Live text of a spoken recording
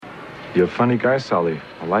You're a funny guy, Sully.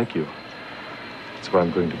 I like you. That's why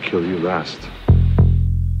I'm going to kill you last.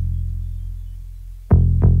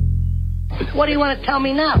 What do you want to tell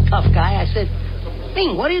me now, tough guy? I said,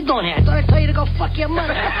 Bing, what are you doing here? I thought I'd tell you to go fuck your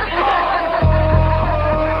mother.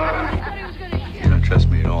 You don't trust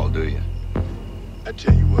me at all, do you? I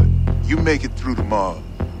tell you what, you make it through tomorrow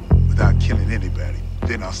without killing anybody,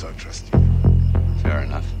 then I'll start trusting you. Fair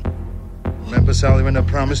enough. Remember, Sally, when I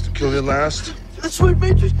promised to kill you last? That's right,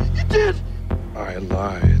 Major. You did. I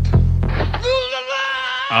lied.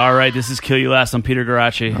 All right, this is Kill You Last. I'm Peter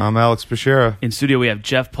Garacci. I'm Alex Bashera. In studio, we have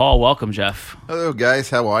Jeff Paul. Welcome, Jeff. Hello, guys.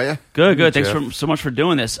 How are you? Good. Hey, Thanks so much for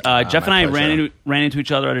doing this. Jeff and I ran into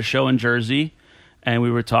each other at a show in Jersey, and we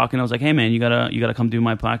were talking. I was like, "Hey, man, you gotta come do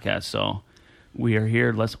my podcast." So we are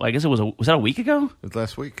here. I guess was that a week ago? It was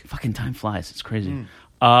last week. Fucking time flies. It's crazy.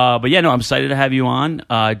 But yeah, no, I'm excited to have you on,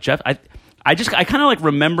 Jeff. I kind of like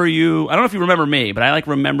remember you. I don't know if you remember me, but I like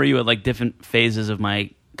remember you at like different phases of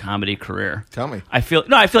my comedy career. Tell me. I feel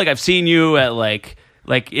like I've seen you at like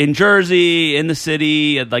in Jersey, in the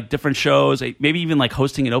city, at like different shows, maybe even like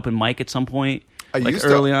hosting an open mic at some point. I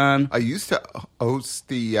used to host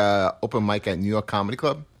the open mic at New York Comedy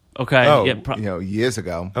Club. Okay. Oh, yeah, years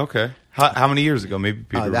ago. Okay. How many years ago? Maybe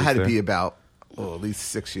Peter That had to was be there. about at least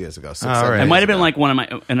 6 years ago. All right. It might have been like one of my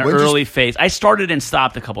in an When did early phase. I started and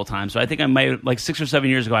stopped a couple times, so I think I might like 6 or 7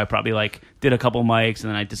 years ago. I probably like did a couple mics and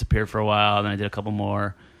then I disappeared for a while. And then I did a couple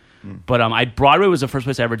more. But Broadway was the first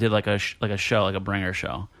place I ever did like a show, like a bringer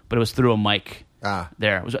show. But it was through a mic.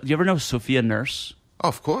 There. Do you ever know Sophia Nurse? Oh,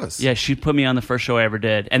 of course. Yeah, she put me on the first show I ever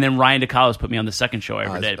did, and then Ryan DeCalos put me on the second show I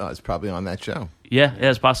ever did. It's probably on that show. Yeah,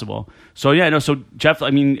 it's possible. So yeah, no. So Jeff, I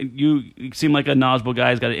mean, you seem like a knowledgeable guy.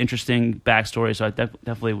 He's got an interesting backstory. So I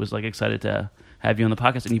definitely was like excited to have you on the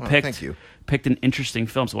podcast. And thank you. Picked an interesting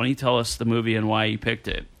film. So why don't you tell us the movie and why you picked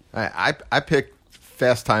it? I picked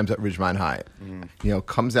Fast Times at Ridgemont High.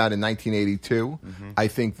 Comes out in 1982. I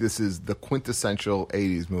think this is the quintessential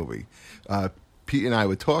 80s movie. Pete and I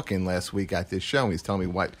were talking last week at this show, and he's telling me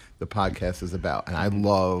what the podcast is about. And I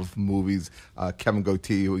love movies. Kevin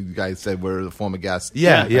Goatee, who you guys said were the former guest.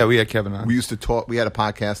 Yeah, we had Kevin on. We used to talk. We had a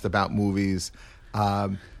podcast about movies.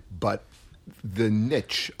 But the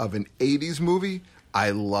niche of an 80s movie, I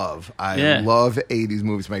love. I love 80s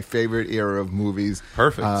movies. My favorite era of movies.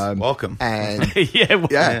 Perfect. Welcome. And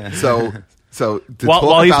Yeah. So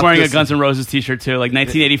while he's wearing a Guns N' Roses t-shirt too, like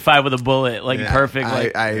 1985 with a bullet, like perfect.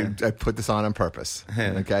 I put this on purpose.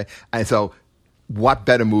 Okay, and so what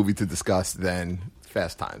better movie to discuss than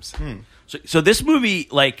Fast Times? So this movie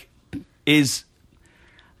like is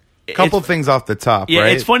Couple things off the top. Yeah,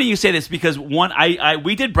 right? it's funny you say this because one,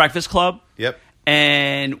 we did Breakfast Club. Yep.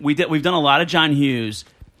 And we've done a lot of John Hughes.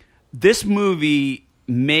 This movie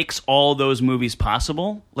makes all those movies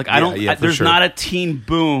possible. Like there's not a teen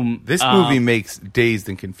boom. This movie makes Dazed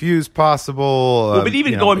and Confused possible. But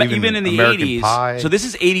even going back, even in the American 80s. Pie. So this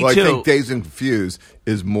is 82. Well, I think Dazed and Confused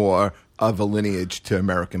is more of a lineage to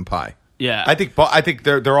American Pie. Yeah, I think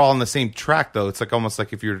they're all on the same track though. It's like almost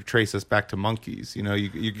like if you were to trace us back to Monkeys.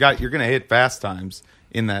 You're gonna hit Fast Times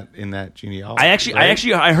in that genealogy.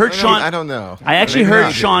 I heard Sean. I don't know. I actually Maybe heard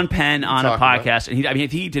not. Sean Penn on a talk podcast,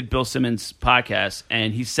 and he did Bill Simmons' podcast,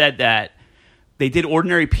 and he said that they did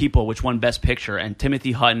Ordinary People, which won Best Picture, and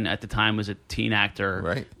Timothy Hutton at the time was a teen actor.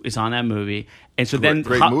 Right. Is on that movie, and so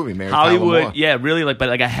Great then movie, Mary Hollywood, Tyler Moore. yeah, really like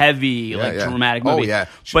a heavy dramatic movie. Oh yeah,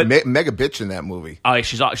 but mega bitch in that movie. I think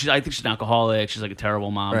she's an alcoholic. She's like a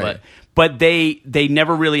terrible mom, Right. but they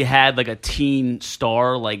never really had like a teen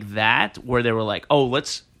star like that where they were like,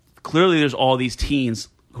 clearly there's all these teens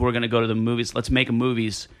who are going to go to the movies. Let's make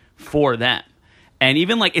movies for them. And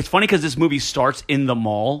even like it's funny because this movie starts in the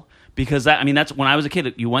mall because that's when I was a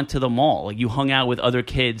kid. You went to the mall, like you hung out with other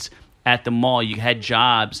kids at the mall. You had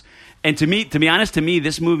jobs, and to be honest,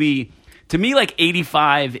 this movie, to me, like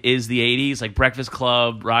 85 is the 80s, like Breakfast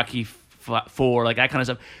Club, Rocky IV, like that kind of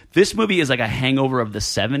stuff. This movie is like a hangover of the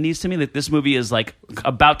 70s to me. Like this movie is like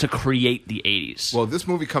about to create the 80s. Well, this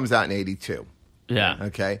movie comes out in 82. Yeah.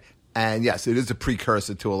 Okay. And yes, it is a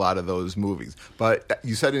precursor to a lot of those movies. But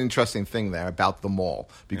you said an interesting thing there about the mall.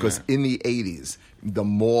 Because in the 80s, the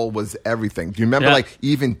mall was everything. Do you remember, like,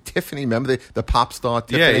 even Tiffany? Remember the pop star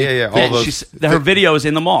Tiffany? Yeah. All those. Her video is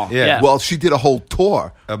in the mall. Yeah. Well, she did a whole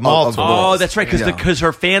tour. A mall of tour. malls. Oh, that's right, because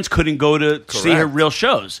her fans couldn't go to see her real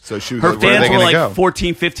shows. So she was her like, where are fans they were gonna like go?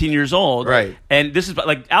 14, 15 years old. Right. And this is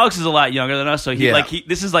like Alex is a lot younger than us, so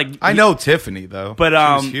this is like I know Tiffany though, but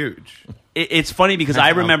she was huge. It's funny because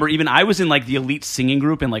I remember even I was in like the elite singing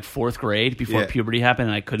group in like 4th grade before Yeah. puberty happened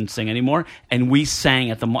and I couldn't sing anymore. And we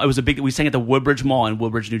sang at the mall. We sang at the Woodbridge Mall in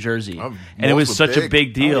Woodbridge, New Jersey. And it was malls were such a big.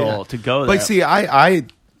 big deal to go there. Like, see, I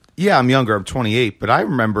Yeah, I'm younger. I'm 28, but I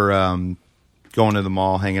remember going to the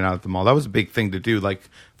mall, hanging out at the mall. That was a big thing to do. Like,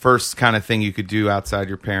 first kind of thing you could do outside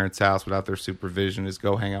your parents' house without their supervision is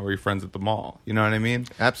go hang out with your friends at the mall. You know what I mean?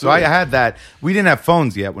 Absolutely. So I had that. We didn't have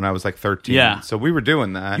phones yet when I was like 13. Yeah. So we were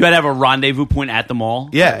doing that. You had to have a rendezvous point at the mall.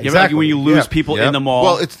 Yeah, You ever, like, exactly. when you lose Yep. people Yep. in the mall.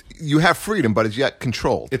 Well, you have freedom, but it's yet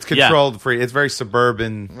controlled. It's controlled free. It's very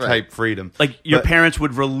suburban type freedom. like your But- parents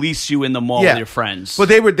would release you in the mall with your friends. Well,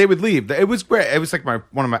 they would leave. It was great. It was like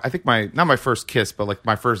not my first kiss, but like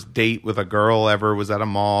my first date with a girl ever was at a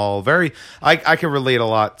mall. I can relate a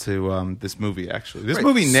lot to this movie. Actually, this Right.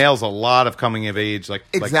 movie nails a lot of coming of age,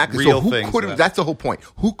 Exactly. like real so who things. couldn't? That's the whole point.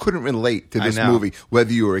 Who couldn't relate to I this know. movie?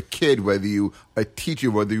 Whether you were a kid, whether you a teacher,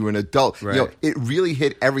 whether you were an adult, Right. it really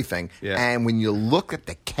hit everything. Yeah. And when you look at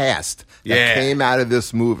the cast that Yeah. came out of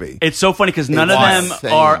this movie, It's so funny because none It's of them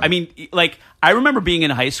insane. are. I mean, like I remember being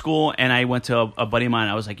in high school and I went to a buddy of mine.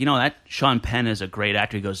 I was like, that Sean Penn is a great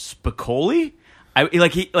actor. He goes, Spicoli.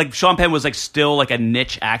 Sean Penn was like still like a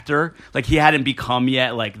niche actor. Like he hadn't become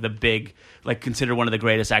yet like the big, like considered one of the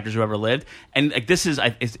greatest actors who ever lived. And like this is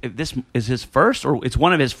his first, or it's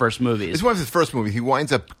one of his first movies. it's one of his first movies. He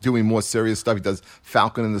winds up doing more serious stuff. He does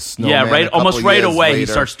Falcon and the Snowman. Yeah, right. a couple Almost right years away, he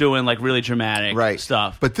later. starts doing like really dramatic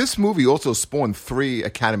stuff. But this movie also spawned 3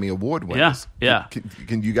 Academy Award winners. Yeah.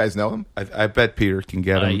 Can you guys know them? I bet Peter can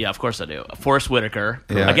get him. Yeah, of course I do. Forrest Whitaker.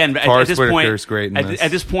 Yeah. Again, at Forrest this Whitaker's point, great in this. at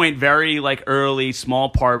this point, very like early, small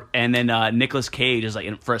part, and then Nicolas Cage is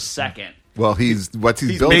like for a second. Well, he's built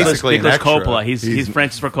basically as. an Nicolas extra. Coppola. He's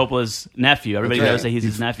Francis Ford Coppola's nephew. Everybody That's right. knows that he's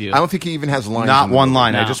his nephew. I don't think he even has lines. Not in the one movie.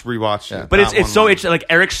 line. I No. just rewatched it. But Not it's one so line. interesting. Like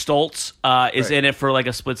Eric Stoltz is Right. in it for like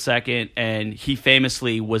a split second, and he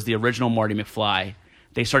famously was the original Marty McFly.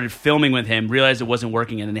 They started filming with him, realized it wasn't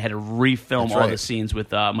working, and then they had to refilm That's all right. the scenes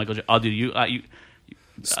with Michael. I'll do you.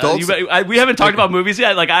 Stoltz. We haven't talked about movies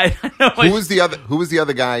yet. Like I know. Who was the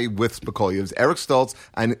other guy with Spicoli? It was Eric Stoltz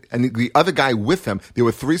and the other guy with him. There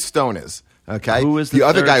were 3 stoners. Okay, Who was the the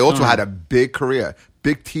other third guy? Also stoner? had a big career,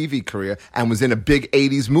 big TV career, and was in a big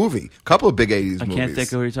 '80s movie. Couple of big '80s I movies. can't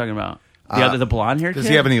think of who you're talking about. The blonde hair Does kid?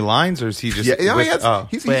 he have any lines, or is he just? Yeah, with-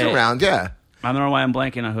 he's Wait. around. Yeah, I don't know why I'm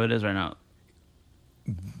blanking on who it is right now.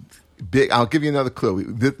 big. I'll give you another clue.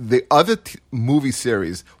 The other movie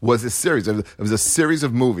series was a series. It was a series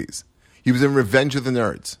of movies. He was in Revenge of the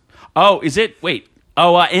Nerds. Oh, is it? Wait.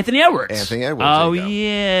 Oh, Anthony Edwards. Anthony Edwards, Oh, there you go.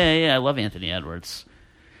 yeah. I love Anthony Edwards.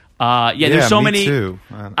 There's so me many. too.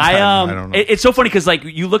 I don't know. It's so funny because like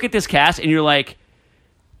you look at this cast and you're like,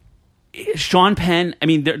 Sean Penn. I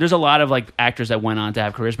mean, there's a lot of like actors that went on to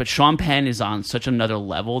have careers, but Sean Penn is on such another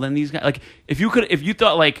level than these guys. Like, if you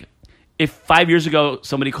thought like, if 5 years ago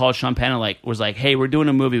somebody called Sean Penn and like was like, hey, we're doing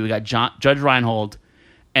a movie. We got Judge Reinhold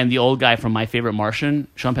and the old guy from My Favorite Martian.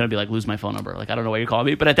 Sean Penn would be like, lose my phone number. Like, I don't know why you're calling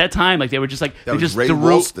me. But at that time, like they were just like, That they was just Ray threw-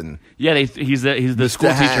 Walston. Yeah, he's the school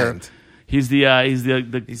teacher. Hand. He's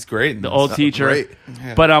the He's great in the this. old teacher. great.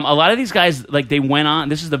 But a lot of these guys, like they went on.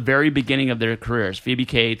 This is the very beginning of their careers. Phoebe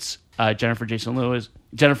Cates, Jennifer Jason Lewis,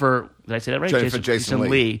 Jennifer. Did I say that right? Jennifer Jason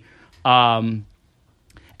Leigh.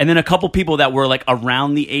 And then a couple people that were like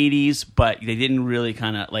around the 80s, but they didn't really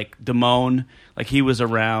kind of like Damone, like he was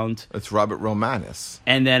around. It's Robert Romanus.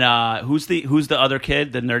 And then who's the other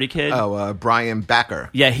kid, the nerdy kid? Oh, Brian Backer.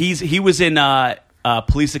 Yeah, he was in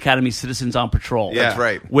Police Academy Citizens on Patrol. Yeah. That's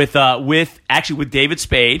right. With David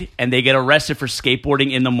Spade, and they get arrested for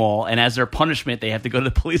skateboarding in the mall, and as their punishment, they have to go to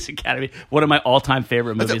the police academy. One of my all-time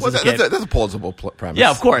favorite movies as a kid. That's a plausible premise.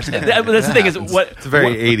 Yeah, of course. That's the thing is what It's a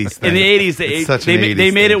very 80s thing. in the 80s It's such they an made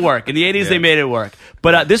 80s it thing. work. In the 80s they Yeah. made it work.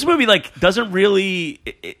 But this movie like doesn't really.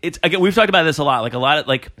 It's again we've talked about this a lot. Like a lot of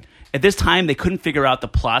like at this time they couldn't figure out the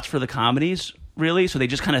plots for the comedies really, so they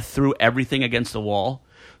just kind of threw everything against the wall.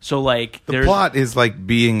 So like The there's plot is like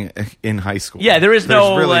being in high school. Yeah, there is There's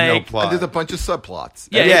no, really no like- plot. And there's a bunch of subplots.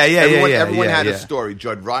 Yeah, Everyone had yeah. a story.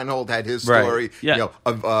 Judd Reinhold had his Right. story, Yeah.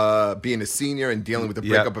 of being a senior and dealing with the Yep.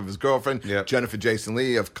 breakup of his girlfriend. Yep. Jennifer Jason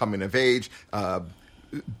Leigh of coming of age.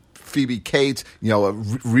 Phoebe Cates, a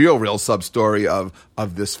real sub story of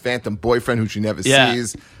this phantom boyfriend who she never Yeah.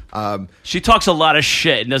 sees. she talks a lot of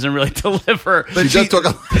shit and doesn't really deliver. She does talk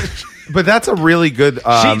a But that's a really good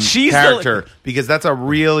she's character because that's a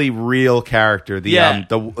really real character. Yeah.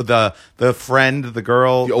 The friend, the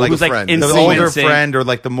girl, The older Who's, like, friend. the influencing- older friend, or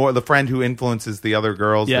like the friend who influences the other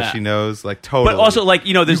girls Yeah. that she knows. Like totally. But also, like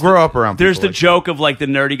there's you grow up around. There's people the like joke of like the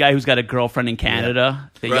nerdy guy who's got a girlfriend in Canada.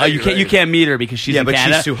 That, Right, you can't right. you can't meet her because she's yeah, in but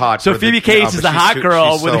Canada. she's too hot. So for Phoebe the, Cates is but the hot she's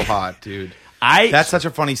girl. She's with so hot, dude. I That's such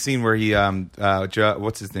a funny scene where he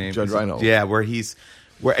what's his name? Judd Reinhold. Yeah, where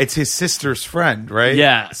it's his sister's friend, right?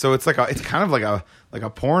 Yeah. So it's kind of like a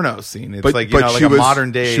porno scene. It's But like she a was,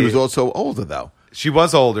 modern day. She was also older though. She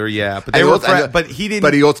was older, yeah, but they And were. also- But he didn't.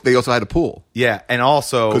 But they also had a pool. yeah, and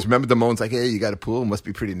also, Because remember, Damone's like, "Hey, you got a pool? It must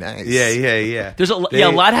be pretty nice." yeah. There's a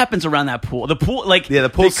lot happens around that pool. The pool, like Yeah, the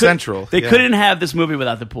pool's central. They Yeah. couldn't have this movie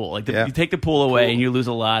without the pool. Like Yeah. you take the pool away and you lose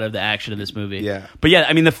a lot of the action in this movie. Yeah. But yeah,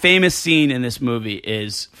 I mean, the famous scene in this movie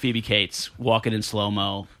is Phoebe Cates walking in slow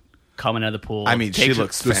mo, coming out of the pool. I mean, she Takes her-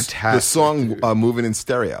 looks The fantastic. song "Moving in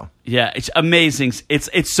Stereo." Yeah, it's amazing. It's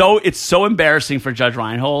so embarrassing for Judge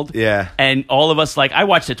Reinhold. Yeah. and all of us, like, I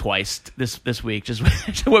watched it twice this week. Just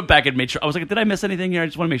went back and made sure. I was like, did I miss anything here? I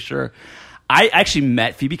just want to make sure. I actually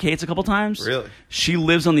met Phoebe Cates a couple times. Really? She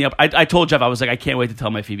lives on the up. I told Jeff, I was like, I can't wait to tell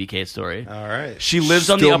my Phoebe Cates story. All right. She lives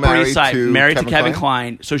on the Still Upper married East Side, to married to Kevin Kevin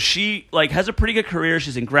Kline. So she like has a pretty good career.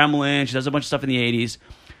 She's in Gremlin. She does a bunch of stuff in the 80s.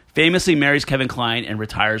 Famously marries Kevin Kline and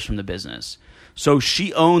retires from the business. So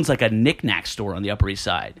she owns like a knick-knack store on the Upper East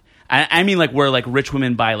Side. I mean, like, where like rich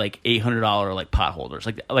women buy like $800 like pot holders.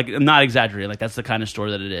 Like I'm not exaggerating. Like that's the kind of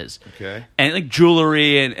store that it is. Okay. And like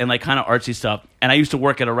jewelry and like kind of artsy stuff. And I used to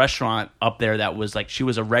work at a restaurant up there that was like, she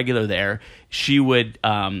was a regular there. She would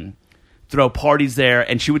throw parties there,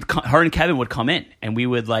 and she would her and Kevin would come in, and we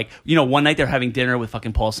would like, you know, one night they're having dinner with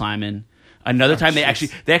fucking Paul Simon. Another time they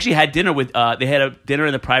actually had dinner with they had a dinner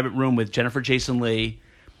in the private room with Jennifer Jason Leigh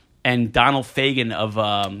and Donald Fagen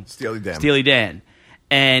of Steely Dan.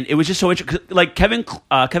 And it was just so interesting. Like Kevin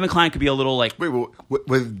Kline could be a little like, Wait,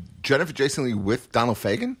 with Jennifer Jason Leigh with Donald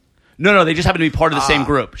Fagen? no, they just happen to be part of the same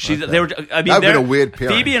group. Okay. They were. I mean, That'd been they're- a weird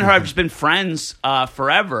pairing. Phoebe and her have just been friends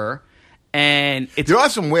forever, and it's There are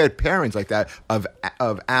some weird pairings like that of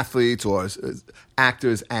athletes or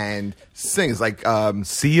actors and singers. Like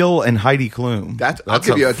Seal and Heidi Klum. I'll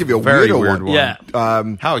give you a very weirder weird one.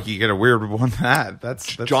 Yeah. How can you get a weird one?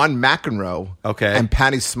 That's John McEnroe. Okay. And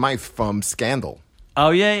Patty Smythe from Scandal.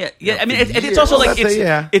 Oh yeah. I mean, for it's also years. like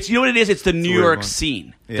Well, it's you know what it is. It's the New weird York one.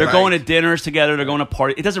 scene. Yeah. They're Right. going to dinners together. They're going to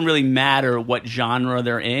party. It doesn't really matter what genre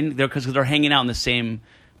they're in. Because they're hanging out in the same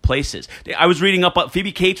places. I was reading up.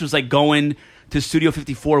 Phoebe Cates was like going to Studio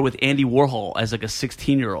 54 with Andy Warhol as like a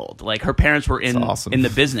 16-year-old. Like her parents were in awesome. in the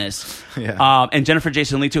business. Yeah. And Jennifer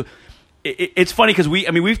Jason Leigh too. It's funny because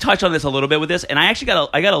we've touched on this a little bit with this, and I actually got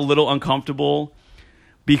a little uncomfortable.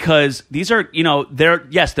 Because these are, you know, they're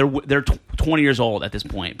 20 years old at this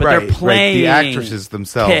point, but they're playing the actresses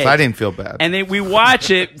themselves. kids. I didn't feel bad. And we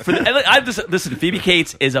watch it for. Listen, Phoebe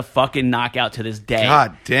Cates is a fucking knockout to this day.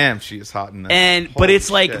 God damn, she is hot in that. But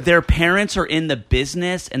it's like shit. their parents are in the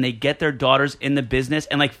business, and they get their daughters in the business.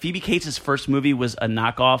 And like Phoebe Cates' first movie was a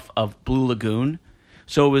knockoff of Blue Lagoon.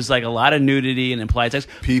 So it was like a lot of nudity and implied sex.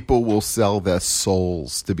 People will sell their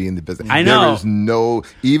souls to be in the business. I know. There is no,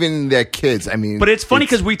 even their kids. I mean, But it's funny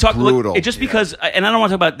because we talk brutal. because, and I don't want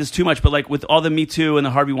to talk about this too much, but like with all the Me Too and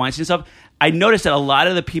the Harvey Weinstein stuff, I noticed that a lot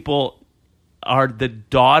of the people are the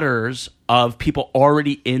daughters of people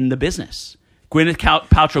already in the business. Gwyneth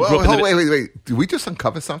Paltrow grew up in the Wait. Did we just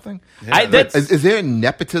uncover something? that's- Is there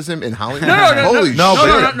nepotism in Hollywood? No. Holy No,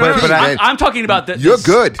 shit. but I'm talking about the. You're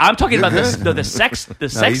good. I'm talking You're about good. the sex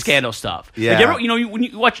he's- scandal stuff. Yeah. Like when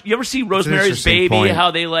you watch, you ever see Rosemary's interesting Baby? point.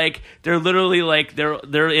 How they like they're literally like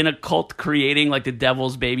they're in a cult creating like the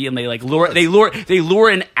devil's baby, and they like lure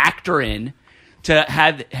an actor in to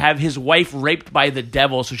have his wife raped by the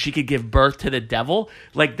devil so she could give birth to the devil.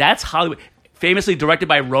 Like that's Hollywood. Famously directed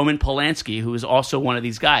by Roman Polanski, who is also one of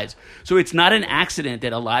these guys. So it's not an accident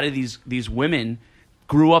that a lot of these women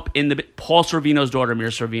grew up in the Paul Sorvino's daughter,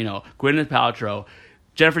 Mira Sorvino, Gwyneth Paltrow,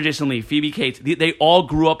 Jennifer Jason Leigh, Phoebe Cates. They all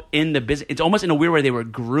grew up in the business. It's almost in a weird way they were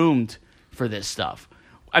groomed for this stuff.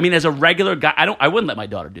 I mean, as a regular guy, I wouldn't let my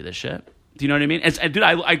daughter do this shit. Do you know what I mean? Dude,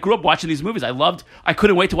 I grew up watching these movies. I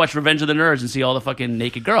couldn't wait to watch Revenge of the Nerds and see all the fucking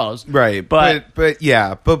naked girls. Right, But but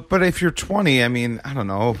if you're 20, I mean, I don't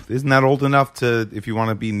know, isn't that old enough to if you want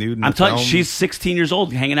to be nude? In I'm the telling you, film? she's 16 years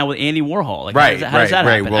old hanging out with Andy Warhol. Like, Right, how does that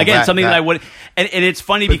right. happen? Well, Again, that- something that that- I would. And it's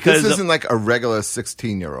funny But because this isn't like a regular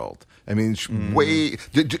 16-year-old. I mean, way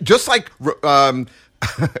just like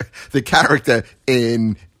the character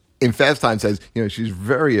in Fast Time says, you know, she's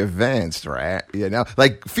very advanced, right? You know,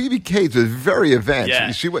 like Phoebe Cates was very advanced. Yeah.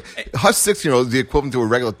 Her 16-year-old is the equivalent to a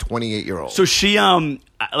regular 28-year-old. So she, like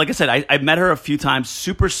I said, I met her a few times.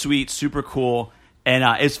 Super sweet, super cool. And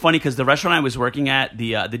it's funny because the restaurant I was working at,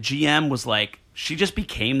 the GM was like, she just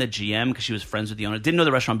became the GM because she was friends with the owner. Didn't know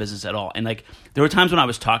the restaurant business at all. And like, there were times when I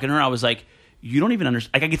was talking to her, I was like, you don't even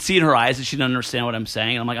understand. Like, I could see in her eyes that she didn't understand what I'm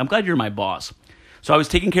saying. And I'm like, I'm glad you're my boss. So I was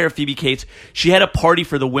taking care of Phoebe Cates. She had a party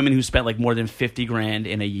for the women who spent like more than $50,000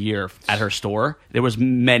 in a year at her store. There was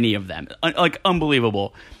many of them, like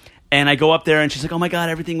unbelievable. And I go up there and she's like, "Oh my God,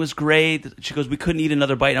 everything was great." She goes, "We couldn't eat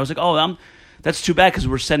another bite." And I was like, "Oh, that's too bad because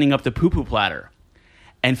we're setting up the poo-poo platter."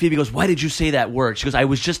 And Phoebe goes, "Why did you say that word?" She goes, "I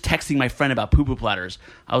was just texting my friend about poo-poo platters."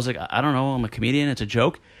 I was like, "I don't know. I'm a comedian. It's a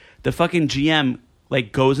joke." The fucking GM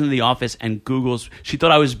like goes into the office and Googles. She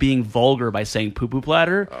thought I was being vulgar by saying poo-poo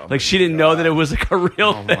platter. Like she didn't know that it was like a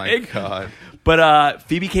real thing. Oh my God. But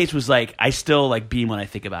Phoebe Cates was like, I still like beam when I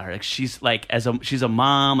think about her. Like she's like she's a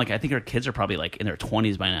mom. Like I think her kids are probably like in their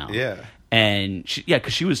 20s by now. Yeah. And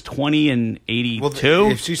because she was 20 and 82.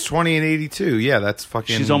 Well, if she's 20 and 82, yeah, that's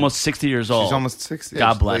fucking. She's almost 60 years old. She's almost 60.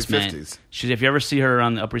 God she's bless, late man. 50s. If you ever see her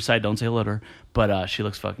on the Upper East Side, don't say hello to her. But she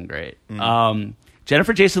looks fucking great.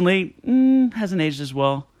 Jennifer Jason Leigh hasn't aged as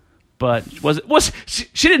well, but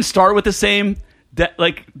she didn't start with the same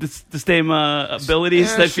the same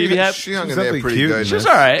abilities that Phoebe had. She hung in She's there definitely pretty cute. good. She was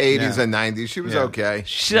all right. 80s and 90s. She was okay.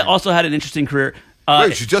 She also had an interesting career.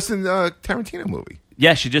 Wait, she's just in the Tarantino movie.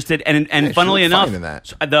 Yeah, she just did, and she funnily looked enough, fine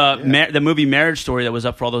in that. The movie Marriage Story that was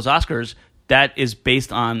up for all those Oscars, that is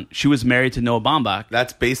based on she was married to Noah Baumbach.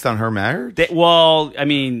 That's based on her marriage? Well, I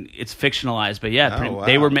mean, it's fictionalized, but yeah, Oh, wow.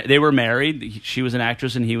 they were married. She was an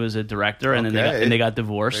actress and he was a director, and then they got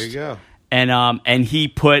divorced. There you go. And he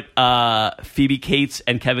put Phoebe Cates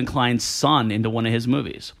and Kevin Kline's son into one of his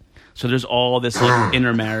movies. So there's all this like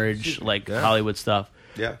intermarriage, like Hollywood stuff.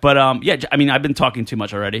 Yeah. But I mean, I've been talking too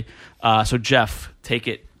much already. So Jeff, take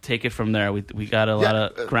it from there. We got a lot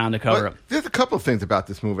of ground to cover up. There's a couple of things about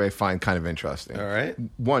this movie I find kind of interesting. All right.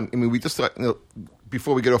 One, I mean, we just thought,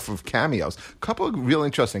 before we get off of cameos, a couple of real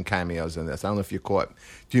interesting cameos in this. I don't know if you caught.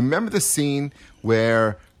 Do you remember the scene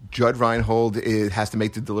where Judd Reinhold has to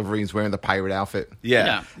make the delivery? He's wearing the pirate outfit.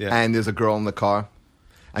 Yeah. And there's a girl in the car,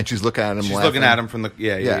 and she's looking at him. She's laughing. looking at him from the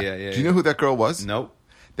yeah. Do you know who that girl was? Nope.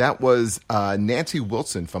 That was Nancy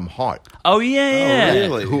Wilson from Heart. Oh yeah.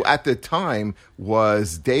 Really? Who at the time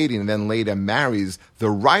was dating and then later marries the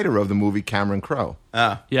writer of the movie, Cameron Crowe.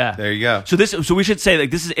 Yeah. There you go. So we should say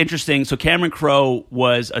like this is interesting. So Cameron Crowe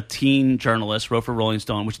was a teen journalist, wrote for Rolling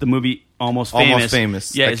Stone, which the movie Almost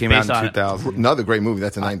Famous. Yeah, that it's came out based in on 2000. Another great movie.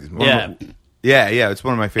 That's a 90s movie. Yeah. Yeah, it's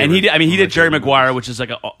one of my favorites. And he did Jerry Maguire, which is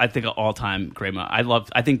like I think an all-time great movie.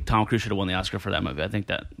 I think Tom Cruise should have won the Oscar for that movie. I think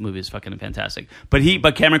that movie is fucking fantastic. But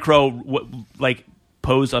Cameron Crowe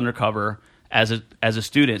posed undercover as a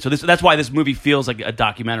student. So that's why this movie feels like a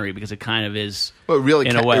documentary, because it kind of is. Well, it really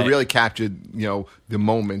in a way. It really captured the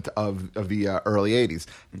moment of the early 80s.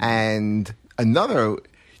 And another, do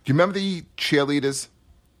you remember the cheerleaders?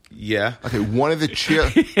 Yeah. Okay, one of the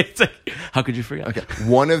It's like, how could you forget? Okay,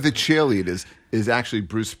 one of the cheerleaders is actually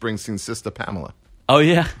Bruce Springsteen's sister Pamela. Oh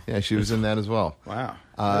yeah. Yeah, she was in that as well. Wow.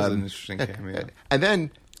 That was an interesting cameo. And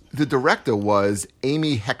then the director was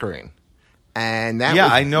Amy Heckerling. And that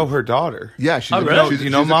was, I know her daughter. Yeah, she's really? You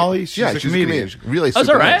know Molly? She's a comedian. Really Oh, is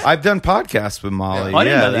super that right? nice. I've done podcasts with Molly. Oh, I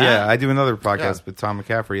didn't know that. Yeah, I do another podcast Yeah. with Tom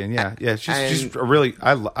McCaffrey, and she's And- a really.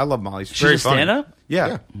 I love Molly. She's She's very a funny. stand-up?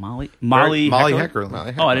 Yeah. Molly Molly Heckerling? Heckerling.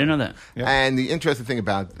 Molly Oh, I didn't know that. Yeah. And the interesting thing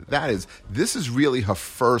about that is this is really her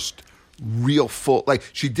first real full, like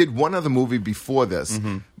she did one other movie before this,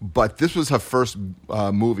 but this was her first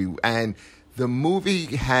movie. And the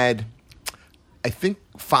movie had, I think,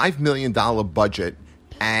 $5 million budget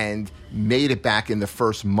and made it back in the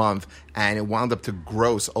first month, and it wound up to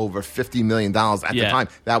gross over $50 million at the time.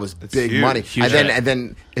 That was big huge. money. Huge. And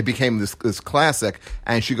then it became this classic,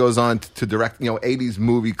 and she goes on to direct 80s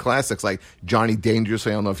movie classics like Johnny Dangerous.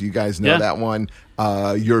 I don't know if you guys know that one.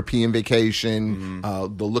 European Vacation,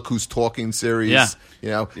 the Look Who's Talking series.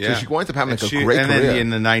 Yeah. So she winds up having like a And great then career. in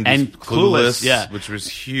the 90s, And Clueless, which was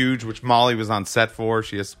huge, which Molly was on set for.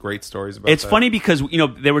 She has great stories about It's that. funny because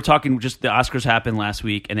they were talking, just the Oscars happened last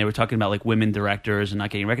week, and they were talking about like women directors and not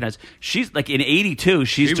getting recognized. She's like in '82,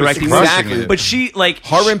 she's was directing crushing movies, it. but she like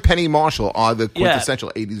Her and Penny Marshall are the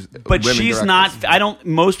quintessential 80s But women she's directors. not.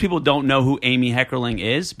 Most people don't know who Amy Heckerling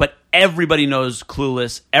is, but everybody knows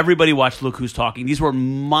Clueless. Everybody watched Look Who's Talking. These were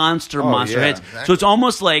monster yeah, hits. exactly. So it's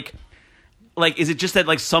almost like is it just that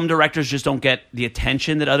like some directors just don't get the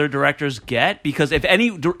attention that other directors get? Because if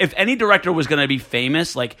any director was going to be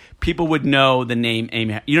famous, like people would know the name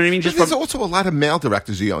Amy. You know what I mean? Just There's from also a lot of male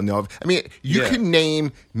directors you don't know of. I mean, you can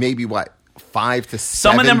name maybe 5 to 7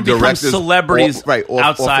 Some of them become directors celebrities off the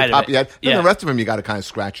outside top of it. your head. Then Yeah. the rest of them, you got to kind of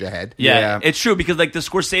scratch your head. Yeah, it's true because like the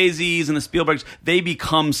Scorseses and the Spielbergs, they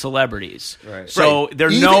become celebrities. Right. So Right. they're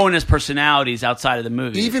Even- known as personalities outside of the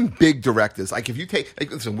movie. Even big directors, like if you take,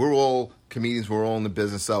 like, listen, we're all comedians, we're all in the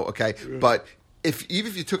business, so okay. But if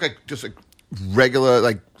you took just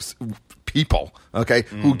regular people, okay,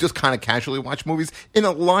 who just kind of casually watch movies in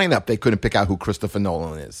a lineup, they couldn't pick out who Christopher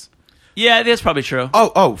Nolan is. Yeah, that's probably true.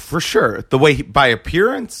 Oh, for sure. The way by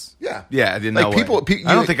appearance. Yeah. I didn't Like know. people-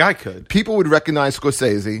 I don't think I could. People would recognize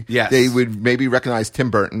Scorsese. Yes. They would maybe recognize Tim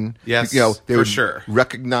Burton. Yes, They for would sure.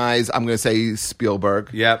 recognize, I'm going to say Spielberg.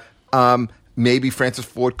 Yep. Maybe Francis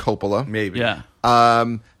Ford Coppola. Maybe. Yeah.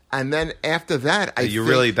 And then after that, I You think,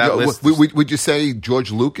 really- that list would you say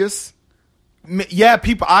George Lucas? Yeah,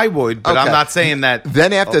 people. I would, but I'm Okay. not saying that.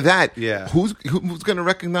 Then after that, yeah. who's going to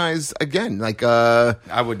recognize again? Like, I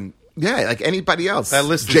wouldn't. yeah, like anybody else. That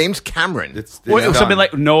list is- James Cameron. It's Or done. something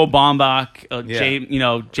like Noah Baumbach,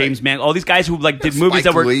 Yeah. James Mann, all these guys who like did movies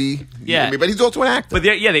that were Lee. Yeah. But he's also an actor.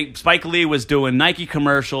 But Spike Lee was doing Nike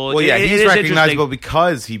commercial. Well, yeah, It he's is recognizable interesting.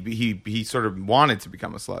 because he sort of wanted to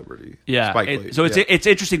become a celebrity. Yeah, Spike Lee. so Yeah. it's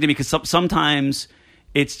interesting to me because sometimes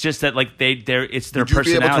it's just that like it's their would you be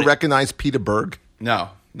personality. able to recognize Peter Berg? no,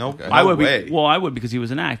 I would way. I would because he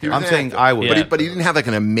was an actor. I'm saying I would. Yeah. But he didn't have like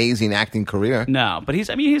an amazing acting career. No, but he's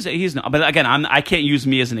not. But again, I can't use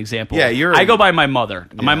me as an example. Yeah, I go by my mother.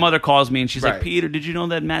 My Yeah. mother calls me and she's Right. like, "Peter, did you know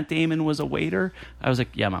that Matt Damon was a waiter?" I was like,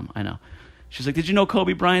 "Yeah, Mom, I know." She's like, "Did you know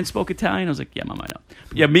Kobe Bryant spoke Italian?" I was like, "Yeah, Mom, I know."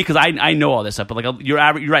 Yeah, me because I know all this stuff. But like you're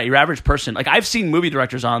right. Your average person, like I've seen movie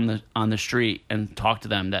directors on the street and talk to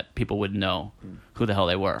them that people would know who the hell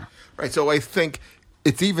they were. Right. So I think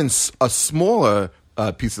it's even a smaller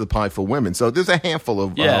piece of the pie for women. So there's a handful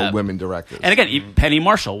of women directors. And again, Penny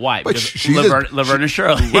Marshall. Why? But Because she's Laverne and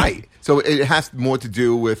Shirley. Right. So it has more to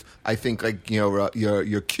do with, I think, like your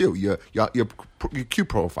Q, your Q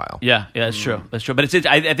profile. Yeah, that's true. That's true. But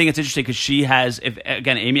I think it's interesting because she has,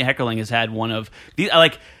 Amy Heckerling has had one of these.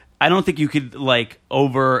 I don't think you could like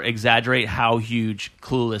over exaggerate how huge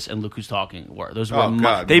Clueless and Look Who's Talking were. Those were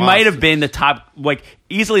God, they might have monsters. been the top, like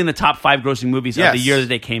easily in the top 5 grossing movies of the Yes. year that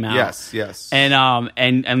they came out. Yes. And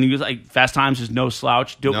it was like Fast Times is no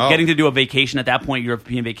slouch. No. Getting to do a vacation at that point,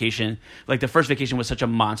 European Vacation, like the first Vacation was such a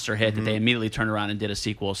monster hit that they immediately turned around and did a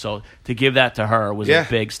sequel. So to give that to her was Yeah. a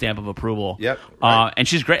big stamp of approval. Yep, right. And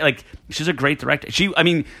she's great. Like she's a great director.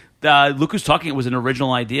 Look Who's Talking was an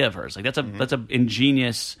original idea of hers. Like that's a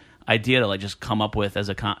ingenious idea to like just come up with as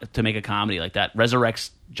to make a comedy like that.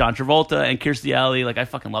 Resurrects John Travolta and Kirstie Alley. Like I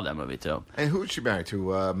fucking love that movie too. And who is she married to?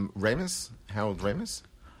 Ramis? Harold Ramis?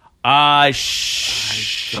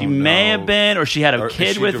 She may have been, or she had a Or is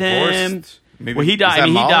kid she with him. divorced? Maybe- Well, he is died. that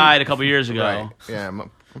He Molly? died a couple years ago. Right. Yeah.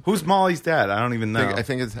 Who's Molly's dad? I don't even know. I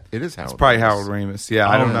think it is Harold. It's probably Ramis. Harold Ramis. Yeah,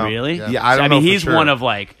 I don't know. Really? Yeah, I don't know. he's for sure. one of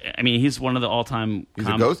he's one of the all-time He's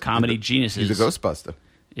a ghost comedy geniuses. He's a Ghostbuster,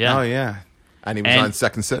 Yeah. Oh yeah. and he was And- on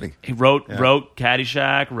Second City. He wrote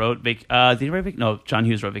Caddyshack. Did he write? No, John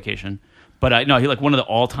Hughes wrote Vacation. But no, he like one of the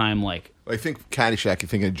all-time like. I think Caddyshack. You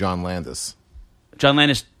think of John Landis. John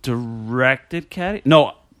Landis directed Caddy.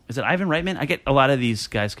 No, is it Ivan Reitman? I get a lot of these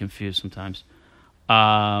guys confused sometimes.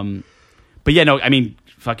 But yeah, no, I mean,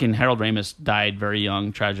 fucking Harold Ramis died very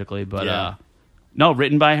young, tragically. But Yeah. no,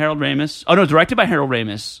 written by Harold Ramis. Oh no, directed by Harold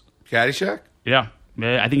Ramis. Caddyshack. Yeah,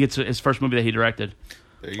 I think it's his first movie that he directed.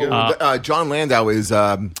 There you go. John Landau is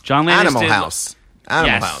John Landis Animal did- House.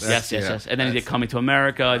 Animal Yes, House. yes. And then he did Coming to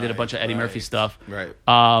America. Did a bunch of Eddie Murphy stuff. Right.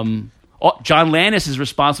 John Landis is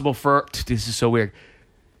responsible for. This is so weird.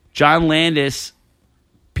 John Landis,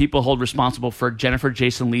 people hold responsible for Jennifer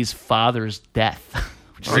Jason Leigh's father's death.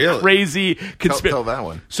 Which is a Really? crazy conspiracy. Tell that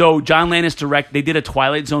one. So John Landis they did a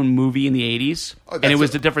Twilight Zone movie in the 80s, Oh, and it that's was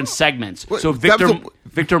a- the different segments. Wait, So that was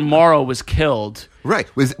Victor Morrow was killed. Right.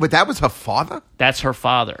 But that was her father? That's her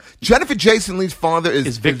father. Jennifer Jason Leigh's father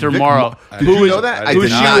is Victor Vic Morrow. Did you know that? I Who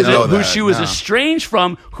did she not was, know who that. she was No. estranged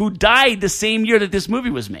from, who died the same year that this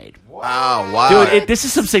movie was made. Wow. Dude, this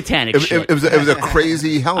is some satanic shit. It was a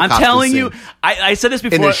crazy I'm helicopter telling you, scene. I said this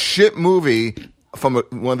in before. a shit movie from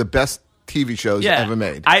one of the best TV shows Yeah, ever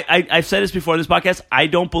made. I've said this before in this podcast. I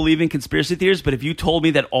don't believe in conspiracy theories, but if you told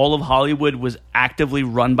me that all of Hollywood was actively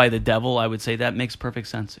run by the devil, I would say that makes perfect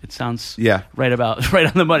sense. It sounds right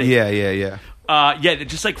on the money. Yeah.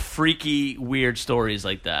 Just like freaky, weird stories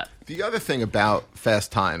like that. The other thing about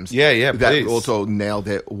Fast Times, Yeah, that please. also nailed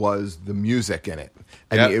it was the music in it.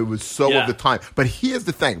 I Yep. mean, it was so Yeah. of the time. But here's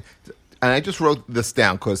the thing, and I just wrote this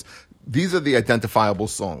down because these are the identifiable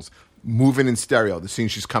songs. Moving in Stereo, the scene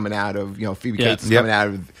she's coming out of, Phoebe Yeah. Cates is Yep. coming out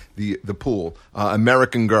of the pool.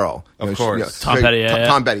 American Girl, Of course. Tom Petty, yeah.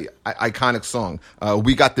 Tom Petty, iconic song.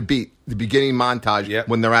 We Got the Beat, the beginning montage Yep.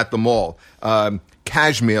 when they're at the mall.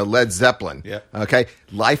 Kashmir, Led Zeppelin. Yep. Okay,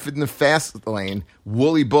 Life in the Fast Lane,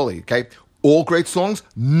 Wooly Bully. Okay, all great songs.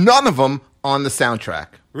 None of them on the soundtrack.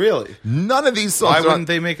 Really? None of these songs. Why are wouldn't on,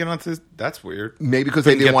 they make it onto? That's weird. maybe because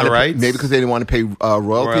they Couldn't didn't get want the to. rights? Maybe because they didn't want to pay royalties or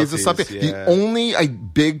Royalties, something. yeah. The only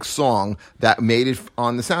big song that made it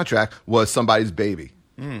on the soundtrack was Somebody's Baby.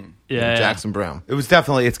 Yeah, Jackson Brown. It was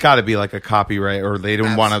definitely. It's got to be like a copyright, or they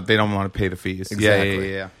don't want to. They don't want to pay the fees.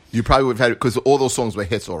 Exactly. Yeah. You probably would have had it because all those songs were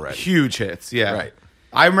hits already. Huge hits. Yeah. Right.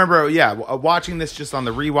 I remember, watching this just on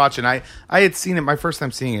the rewatch, and I had seen it my first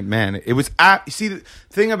time seeing it. Man, it was. You see, the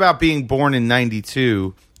thing about being born in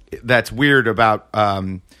 '92 that's weird about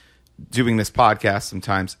doing this podcast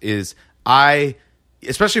sometimes is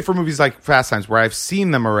especially for movies like Fast Times, where I've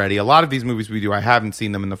seen them already. A lot of these movies we do, I haven't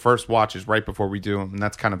seen them in the first watches right before we do them, and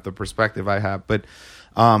that's kind of the perspective I have. But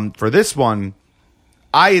for this one,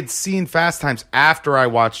 I had seen Fast Times after I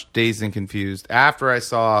watched Dazed and Confused, after I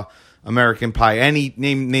saw American Pie, any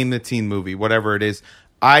name the teen movie, whatever it is.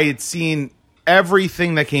 I had seen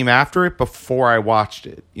everything that came after it before I watched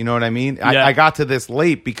it. You know what I mean? Yeah. I got to this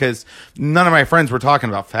late because none of my friends were talking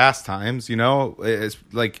about Fast Times. You know, it's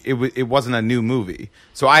like it wasn't a new movie,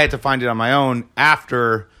 so I had to find it on my own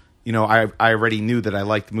after. You know, I already knew that I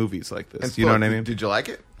liked movies like this. And you know what I mean? Did you like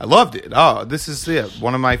it? I loved it. Oh, this is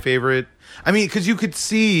one of my favorite. I mean, because you could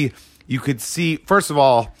see. First of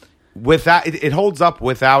all, without it holds up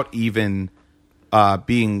without even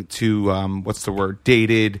being too what's the word,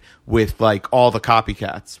 dated with like all the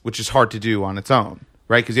copycats, which is hard to do on its own,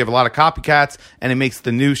 right? Because you have a lot of copycats, and it makes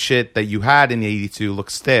the new shit that you had in '82 look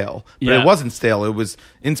stale. But Yeah. it wasn't stale; it was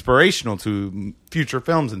inspirational to future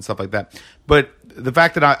films and stuff like that. But the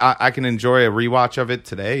fact that I can enjoy a rewatch of it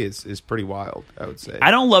today is pretty wild, I would say.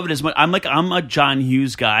 I don't love it as much. I'm a John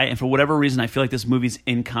Hughes guy, and for whatever reason, I feel like this movie's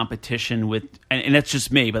in competition with, and that's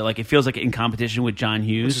just me, but like it feels like in competition with John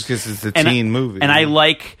Hughes, Just 'cause it's a And teen movie. and I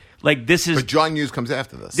like this is But John Hughes comes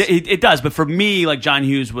after this. it does, but for me, like John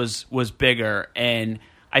Hughes was bigger, and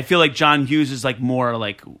I feel like John Hughes is like more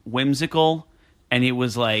like whimsical, and it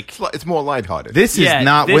was like It's more lighthearted. This is Yeah,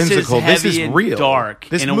 not this is whimsical. This is heavy and real. dark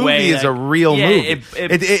This in a movie way is that- a real yeah, movie.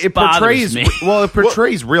 it portrays bothers me. well. It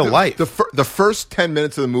portrays real life. The first 10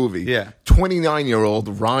 minutes of the movie, Yeah.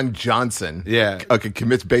 29-year-old Ron Johnson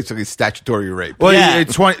commits basically statutory rape. well, Yeah.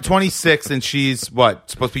 it's 26, and she's what,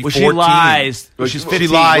 supposed to be Well, 14. she lies. Well, She's she 15.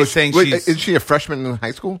 lies saying Wait, she's. is she a freshman in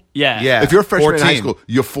high school? Yeah. Yeah. If you're a freshman in high 14. school,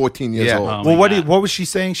 you're 14 years Yeah. old. Oh, well, my God. what was she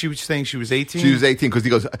saying? She was saying she was 18. She was 18 because he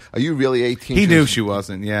goes, "Are you really 18?" He knew she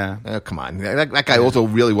wasn't. Yeah. Come on. That guy also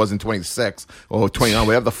really wasn't 26 or 29,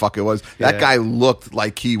 whatever the fuck it was. That Yeah. guy looked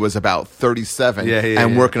like he was about 37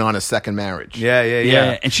 and working on a second marriage.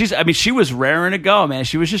 Yeah, and she was raring to go, man.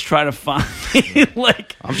 She was just trying to find,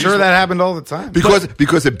 like, I'm sure that happened all the time. Because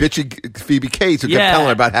of bitchy Phoebe Cates who kept Yeah. telling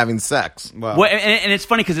her about having sex. Wow. well, and it's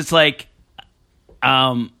funny because it's like,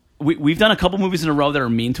 we've done a couple movies in a row that are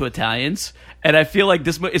mean to Italians, and I feel like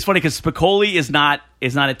this. It's funny because Spicoli is not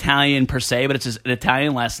Italian per se, but it's an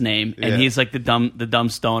Italian last name, and Yeah. he's like the dumb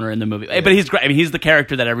stoner in the movie. But he's great. I mean, he's the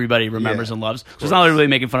character that everybody remembers Yeah, and loves. So it's not really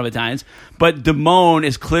making fun of Italians. But Damone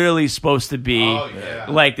is clearly supposed to be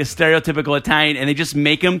like the stereotypical Italian, and they just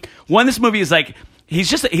make him. This movie is like.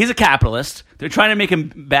 He's a capitalist. They're trying to make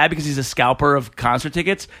him bad because he's a scalper of concert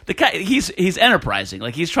tickets. He's enterprising.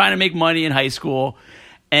 Like he's trying to make money in high school,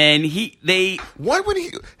 and Why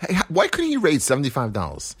couldn't he raise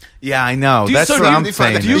 $75? Yeah, I know. Dude, That's so what do I'm you-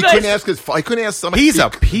 saying. do you He guys- couldn't ask somebody. He's a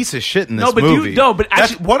piece of shit in this No, but movie. but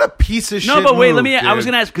actually, what a piece of shit. no, but wait. Let move, me. I was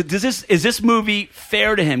dude. going to ask: is this movie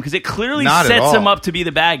fair to him? Because it clearly Not at sets him all. up to be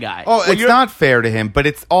the bad guy. Oh, Well, it's not fair to him, but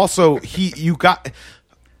it's also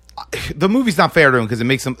the movie's not fair to him because it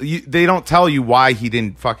makes him. They don't tell you why he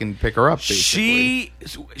didn't fucking pick her up. Basically.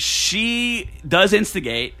 She does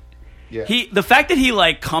instigate. Yeah. The fact that he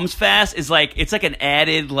like comes fast is like it's like an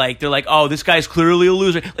added like they're like, oh, this guy's clearly a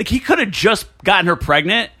loser. Like he could have just gotten her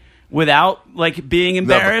pregnant without like being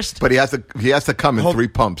embarrassed. But he has to come in 3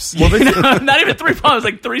 pumps. Well, not even 3 pumps,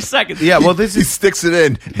 like 3 seconds. Yeah, well, this he is. sticks it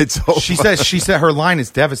in. It's over. She said her line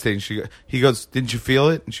is devastating. He goes, "Didn't you feel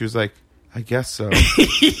it?" And she was like, "I guess so."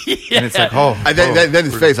 And it's like, oh, And then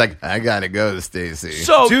his face like, I gotta go, Stacy.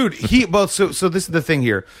 So dude, so this is the thing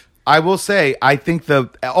here. I will say, I think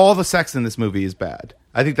all the sex in this movie is bad.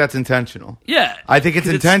 I think that's intentional. Yeah. I think it's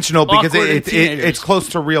 'Cause it's intentional because awkward and it's teenagers. close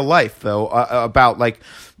to real life, though, about like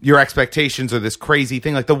your expectations or this crazy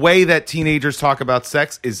thing. Like the way that teenagers talk about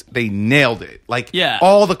sex is they nailed it. Like Yeah.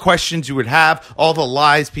 all the questions you would have, all the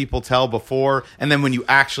lies people tell before, and then when you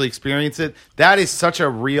actually experience it, that is such a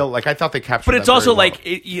real. Like I thought they captured. But that it's also very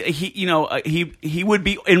well. like he would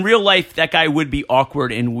be in real life. That guy would be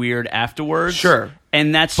awkward and weird afterwards. Sure.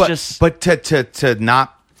 and that's just. But to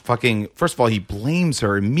not fucking. First of all, he blames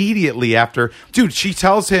her immediately after. Dude, she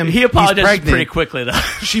tells him he he's apologizes pregnant. pretty quickly though.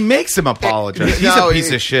 She makes him apologize. He's a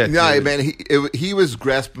piece of shit. No, dude. man, he was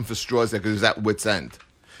grasping for straws there because he was at wit's end.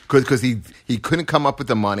 because he couldn't come up with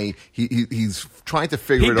the money. He's trying to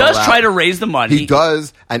figure He it all out. does try to raise the money. He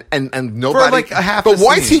does, and nobody. like a half but a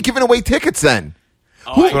why is scene. he giving away tickets then?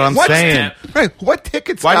 That's what I'm saying. Right? What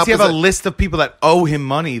tickets? Why does he have a opposite- list of people that owe him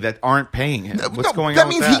money that aren't paying him? What's going that on?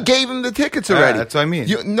 means with he gave him the tickets already. that's what I mean.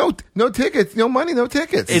 No tickets, no money, no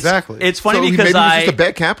tickets. Exactly. It's funny So because maybe he's just a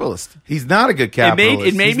bad capitalist. He's not a good it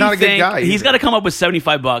capitalist. made He's me not a good think guy. he's either. got to come up with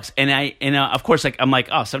 $75, and of course, like I'm like,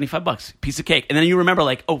 oh, $75, piece of cake, and then you remember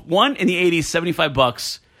like, oh, one in the '80s,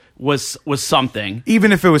 $75 was something.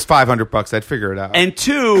 Even if it was $500, I'd figure it out. And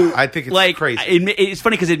two, I think it's like, crazy. It's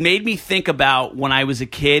funny because it made me think about when I was a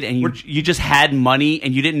kid and you just had money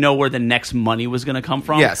and you didn't know where the next money was going to come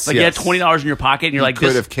from. Yes, like yes. you had $20 in your pocket and you're like, Could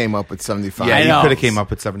this. have came up with 75. yeah, I he know. could have came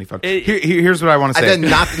up with $75. It- Here's what I want to say. and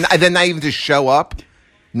then not even to show up.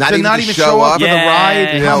 Not To even not to even show show up up for the Yeah.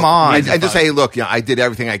 ride. You Come on. and just say, hey, look, I did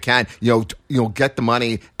everything I can. Get the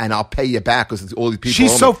money and I'll pay you back because all these people.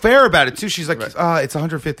 She's owe so me. fair about it too. She's like, it's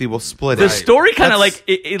 150. We'll split it. the story kind of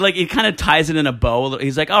That's- like it kind of ties it in a bow.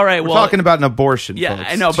 He's like, all right, We're well, talking about an abortion. yeah, folks.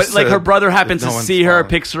 I know, but Just like so her brother happens no to one's see her, following.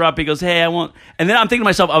 picks her up. He goes, hey, I won't. And then I'm thinking to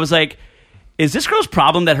myself, I was like, is this girl's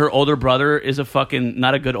problem that her older brother is a fucking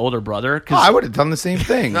not a good older brother? 'Cause- Oh, I would have done the same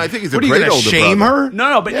thing. No, I think he's a what, are you great gonna older shame brother. her?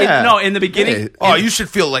 no, but Yeah. in the beginning. Yeah. Oh, you should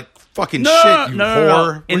feel like fucking No, shit, you no.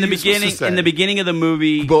 whore. What In are the you supposed to beginning, say? in the beginning of the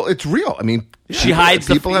movie, Well, it's real. I mean, she hides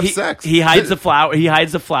people have he, sex. He hides the flower. He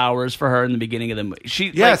hides the flowers for her in the beginning of the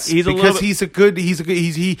movie. Yes, he's a because little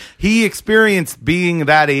bit, he experienced being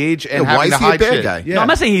that age and Yeah, why having is to he a hide bad shit. guy? Yeah. No, I'm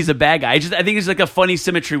not saying he's a bad guy. I think it's like a funny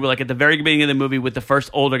symmetry where, like, at the very beginning of the movie with the first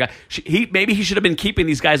older guy, maybe he should have been keeping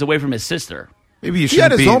these guys away from his sister. Maybe you He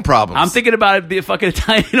had should his be. own problems. I'm thinking about it being a fucking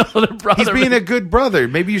Italian older brother. He's being a good brother.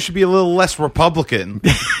 Maybe you should be a little less Republican.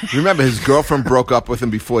 Remember, his girlfriend broke up with him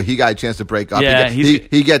before he got a chance to break up. Yeah,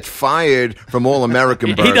 he gets fired from All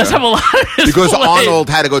American Burger. He does have a lot of his because plate. Arnold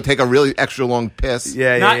had to go take a really extra long piss.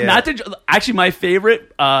 Not to actually my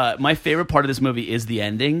favorite part of this movie is the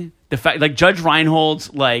ending. The fact, like, Judge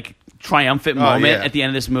Reinhold's like triumphant moment yeah. at the end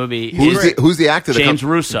of this movie. Who's the actor? that James comes-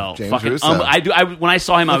 Russo. James Fucking, Russo. when I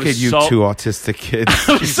saw him, I Look was at you so two autistic kids.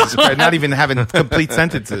 Jesus Christ, not even having complete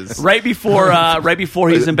sentences. right before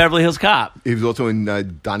he's in Beverly Hills Cop. He was also in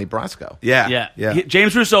Donnie Brasco. Yeah.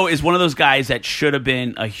 James Russo is one of those guys that should have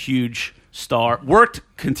been a huge star. Worked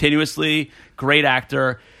continuously, great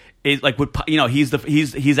actor. Is like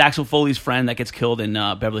he's Axel Foley's friend that gets killed in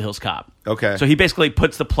Beverly Hills Cop. Okay. So he basically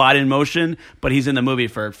puts the plot in motion, but he's in the movie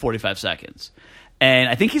for 45 seconds. And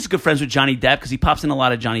I think he's good friends with Johnny Depp because he pops in a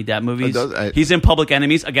lot of Johnny Depp movies. He's in Public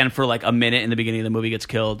Enemies again for like a minute in the beginning of the movie, gets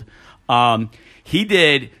killed. He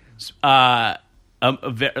did an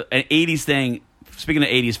 80s thing. Speaking of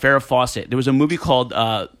 80s, Farrah Fawcett. There was a movie called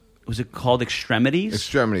was it called Extremities?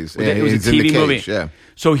 Extremities. It Yeah, was he's a in the TV cage, movie. yeah.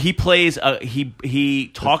 So he plays.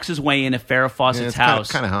 He talks his way into Farrah Fawcett's It's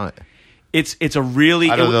house. kind of hot. It's a really.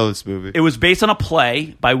 I don't know this movie. It was based on a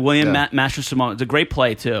play by William Yeah. Mastrosimone. It's a great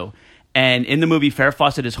play too. And in the movie, Farrah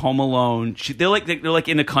Fawcett is home alone. They're like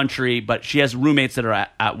in the country, but she has roommates that are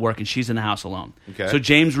at work, and she's in the house alone. Okay. So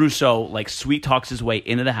James Russo like sweet talks his way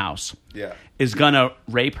into the house. Yeah. Is gonna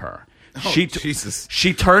rape her. Jesus.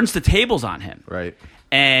 She turns the tables on him. Right.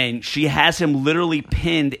 And she has him literally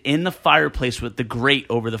pinned in the fireplace with the grate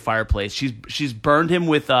over the fireplace. She's burned him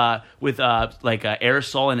with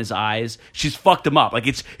aerosol in his eyes. She's fucked him up. Like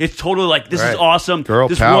it's totally like this is Right. awesome. Girl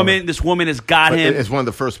this power. woman has got But him. it's one of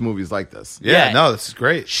the first movies like this. Yeah, no, this is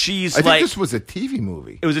great. She's I think like this was a TV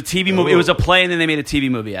movie. it was a TV movie. It was a play, and then they made a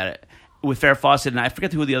TV movie at it with Farrah Fawcett, and I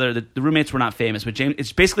forget who the roommates were not famous, but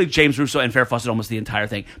it's basically James Russo and Farrah Fawcett almost the entire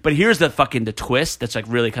thing. But here's the twist that's like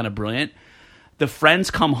really kind of brilliant. The friends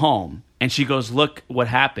come home, and she goes, "Look what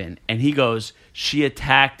happened." And he goes, "She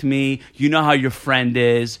attacked me. You know how your friend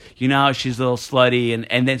is. You know how she's a little slutty."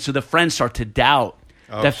 And then so the friends start to doubt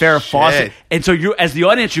that Farrah shit. Fawcett. And so you, as the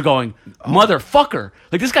audience, you're going, "Motherfucker!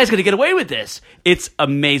 Like this guy's gonna get away with this." It's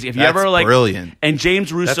amazing. If you That's ever like brilliant. And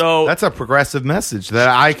James Russo, That's a progressive message that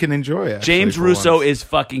I can enjoy. Actually, James for Russo once. is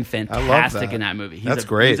fucking fantastic that. in that movie. That's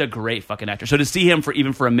great. He's a great fucking actor. So to see him for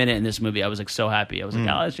even for a minute in this movie, I was like so happy. I was like,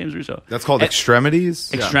 "Oh, that's James Russo." That's called And-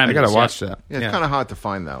 Extremities. Extremities, I gotta yeah. watch that. Yeah, it's kind of hard to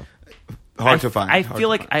find though. hard to find. I Hard feel to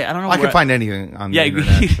like find. I don't know. I can where- find anything on Yeah, the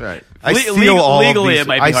internet. Right. I Le- steal legal- all legally, of these. it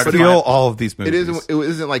might be hard to steal find. all of these movies. It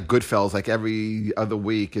isn't like Goodfellas. Like every other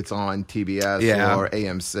week, it's on TBS Yeah. or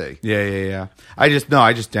AMC. Yeah. I just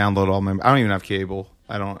download all my. I don't even have cable.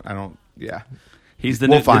 I don't. Yeah. He's the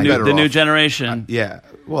We'll new, find the better new, the new off. generation. Yeah.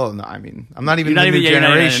 Well, no. I mean, I'm not even You're not the new even- yeah, you're not-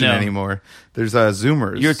 generation no. anymore. There's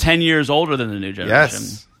Zoomers. You're 10 years older than the new generation.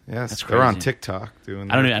 Yes. Yes, That's they're on crazy. TikTok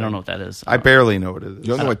doing. I don't their know thing. what that is. I barely know what it is. You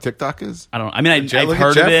don't know what TikTok is? I don't. I mean, Look I've at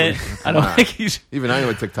heard of it. Jeffrey. I don't think he's. Even I know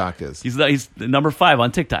what TikTok is. He's the number 5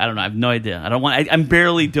 on TikTok. I don't know. I have no idea. I don't want. I'm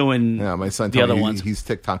barely doing. Yeah, my son the told other me ones. he's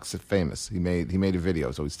TikTok's famous. He made a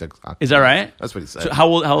video, so he's TikTok. Is that right? That's what he said. So how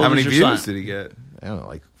old How many is your views son? did he get? I don't know,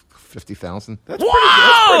 like 50,000, That's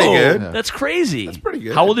Wow, pretty good. That's crazy. That's pretty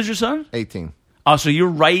good. How old is your son? 18. Oh, so you're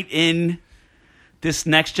right in this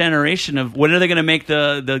next generation of when are they going to make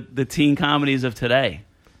the teen comedies of today?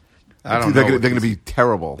 I don't They're know. going to be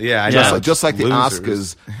terrible. Yeah, I know. Just like the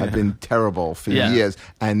Losers. Oscars have been terrible for Yeah. years,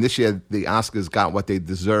 and this year the Oscars got what they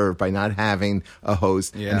deserved by not having a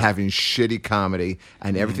host Yeah. and having shitty comedy,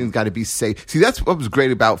 and everything's got to be safe. See, that's what was great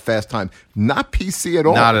about Fast Time. Not PC at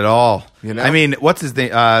all. Not at all. You know? I mean, what's his name?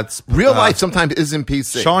 It's, Real life sometimes isn't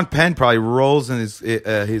PC. Sean Penn probably rolls in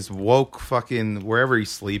his woke fucking wherever he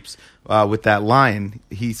sleeps with that line.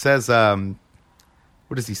 He says,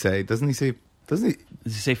 "What does he say? Doesn't he say? Doesn't he?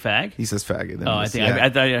 Does he say fag? He says faggot." Oh, I think Yeah. I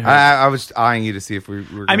thought I heard. I was eyeing you to see if we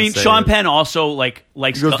were. I mean, say Sean it. Penn also likes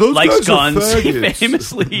He goes, "Those guys are guns. He faggots."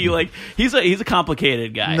 famously he's a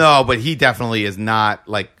complicated guy. No, but he definitely is not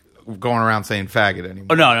like going around saying faggot anymore.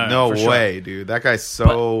 Oh, no, for way, sure. dude. That guy's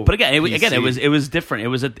so. But again, PC. it was different.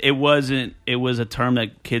 It was a term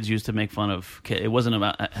that kids used to make fun of. It wasn't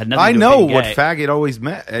about had nothing. I to do know with being what gay. faggot always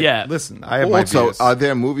meant. Yeah. Listen, I have my Also, views. are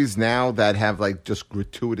there movies now that have like just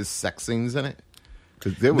gratuitous sex scenes in it?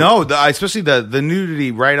 'Cause there was- No, especially the nudity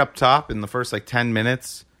right up top in the first like 10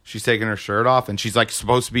 minutes. She's taking her shirt off and she's like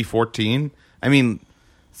supposed to be 14. I mean,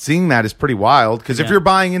 seeing that is pretty wild because if Yeah. you're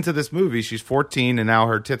buying into this movie, she's 14 and now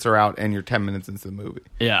her tits are out and you're 10 minutes into the movie.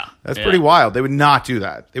 Yeah, That's yeah. pretty wild. They would not do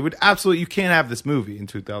that. They would absolutely. You can't have this movie in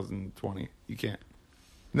 2020. You can't.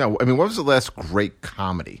 No, I mean, what was the last great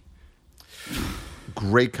comedy?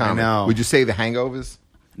 Great comedy. know. Would you say The Hangovers?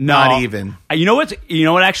 No, Not even. You know what?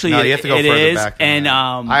 Actually, No, it, you have to go it further is, back than and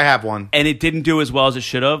that. I have one. and it didn't do as well as it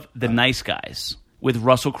should have. The Nice Guys with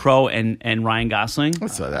Russell Crowe and Ryan Gosling.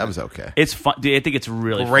 That was okay. It's fun. Dude, I think it's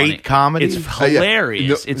really Great funny. comedy? It's yeah.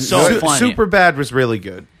 hilarious. No, it's so no, funny. Superbad was really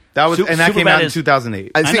good. That was, and that came Superbad out in is-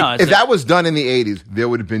 2008. I think know, it's if a- that was done in the 80s, there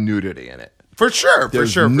would have been nudity in it. For sure,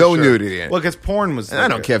 There's for no sure. nudity in it. Well, because porn was. And I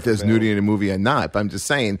don't care if there's nudity in a movie or not, but I'm just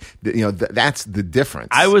saying that, that's the difference.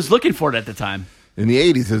 I was looking for it at the time. in the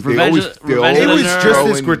 80s. They Revenge always, of- they Revenge It of the always was Nerds. just throw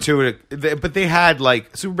this in- gratuitous, but they had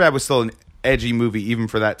like Superbad was still an edgy movie even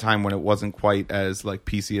for that time when it wasn't quite as like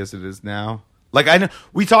PC as it is now. Like I know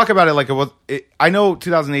we talk about it like it was. I know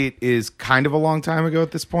 2008 is kind of a long time ago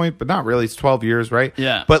at this point, but not really. It's 12 years, right?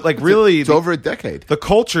 Yeah. But like really, It's over a decade. the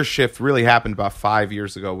culture shift really happened about 5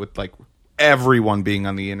 years ago with like everyone being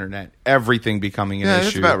on the internet, everything becoming an Yeah, issue.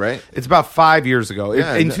 that's about right. It's about 5 years ago.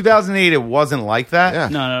 Yeah, in no- 2008, it wasn't like that. Yeah.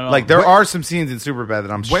 No. Like there When- are some scenes in Superbad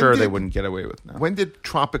that I'm When sure they did- wouldn't get away with now. When did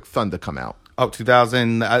Tropic Thunder come out? Oh,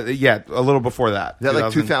 2000. Yeah, a little before that. Is that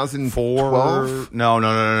like 2012?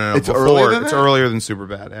 No. It's Before. earlier than It's that? earlier than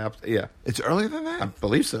Superbad. Yeah, It's earlier than I that?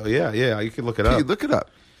 believe so. Yeah. You could look it Can up. you look it up?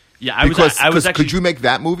 Yeah, I was Because actually. could you make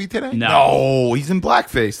that movie today? No. No, he's in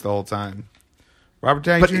blackface the whole time. Robert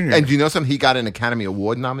Downey But, Jr. and do you know something? He got an Academy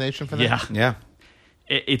Award nomination for that? Yeah. yeah.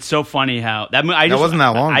 It's so funny how that. I just, wasn't that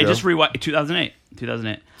long I ago. just rewatched 2008.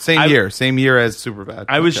 2008. Same year as Superbad.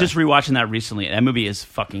 I was Okay. just rewatching that recently. That movie is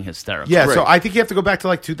fucking hysterical. Yeah, Great. so I think you have to go back to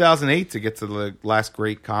like 2008 to get to the last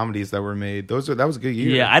great comedies that were made. That was a good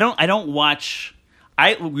year. Yeah, I don't watch.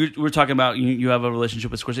 We were talking about you have a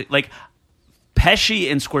relationship with Scorsese. Like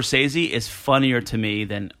Pesci and Scorsese is funnier to me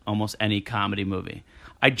than almost any comedy movie.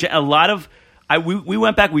 We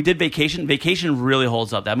went back. We did Vacation. Vacation really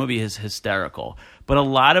holds up. That movie is hysterical. But a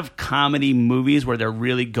lot of comedy movies where they're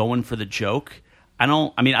really going for the joke. I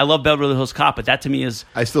love Beverly Hills Cop, but that to me is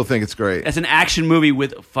I still think it's great. it's an action movie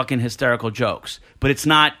with fucking hysterical jokes. But it's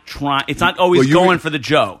not trying. It's not always Well, you going re- for the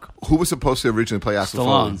joke. Who was supposed to originally play Oscar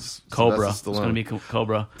Stallone, Cobra. It's Stallone. going to be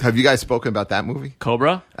Cobra. Have you guys spoken about that movie?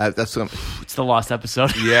 Cobra. That's It's the lost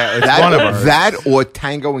episode. Yeah, it's one of ours. that or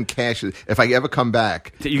Tango and Cash. If I ever come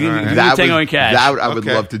back, You can do that Tango would- and Cash. That I would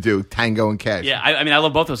Okay. love to do. Tango and Cash. Yeah, I mean, I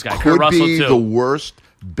love both those guys. Kurt could Russell be too. the worst,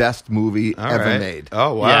 best movie All ever right. made.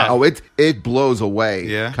 Oh wow. Yeah. Oh, it blows away.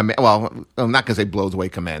 Yeah. Well, I'm not gonna say blows away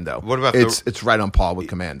Commando. What about it's right on par with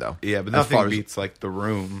Commando. Yeah, but As far nothing as- beats like The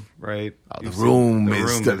Room, right? The You've seen- Room, The is,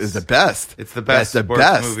 Room the best. It's the best, That's the worst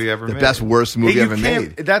best movie ever the made. best worst movie You ever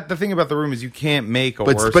can't- made. The thing about The Room is you can't make a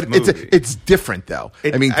But worse but movie. it's different though.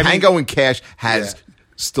 It- I mean, I mean- Tango and Cash has Yeah.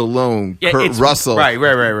 Stallone, Yeah, Kurt it's- Russell, right,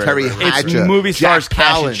 Terry right. It's Hatcher, movie stars, Jack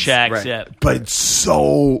cash and Palance. checks. Right. Yeah. But it's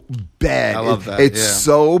so bad. I love that, It's yeah.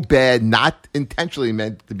 so bad, not intentionally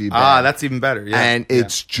meant to be bad. That's even better. Yeah, and yeah.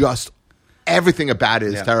 it's just everything about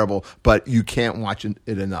it is terrible, but you can't watch it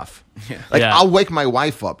enough. I'll wake my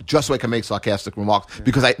wife up just so I can make sarcastic remarks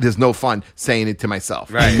because there's no fun saying it to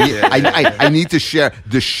myself. Right. I need to share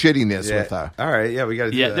the shittiness with her. All right, yeah, we got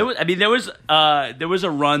to do that. There was a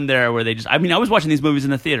run there where they just. I mean, I was watching these movies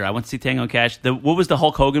in the theater. I went to see Tango and Cash. What was the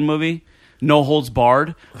Hulk Hogan movie? No Holds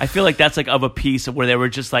Barred. I feel like that's like of a piece of where they were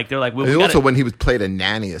just like they're like. Well, also, when he was played a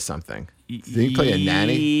nanny or something. Did he play a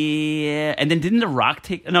nanny? Yeah, and then didn't The Rock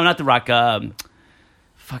take? No, not The Rock.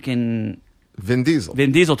 Fucking Vin Diesel.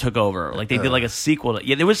 Vin Diesel took over. Like they did like a sequel.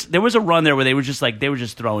 There was a run there where they were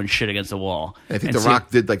just throwing shit against the wall. I think The Rock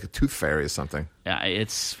did like a Tooth Fairy or something. Yeah,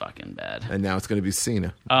 it's fucking bad. And now it's going to be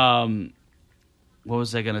Cena. What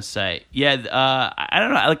was I gonna say? Yeah, I don't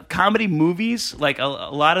know. Like comedy movies, like a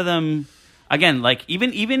lot of them. Again, like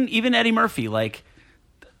even Eddie Murphy, like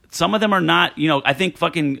some of them are not. I think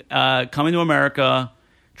fucking Coming to America,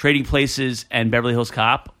 Trading Places, and Beverly Hills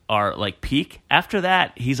Cop are like peak. After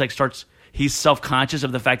that, he's self-conscious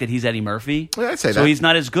of the fact that he's Eddie Murphy. Yeah, I'd say so that. he's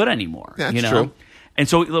not as good anymore. Yeah, that's true. And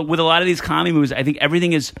so with a lot of these comedy movies, I think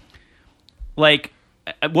everything is like.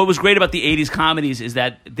 What was great about the 80s comedies is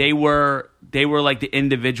that they were like the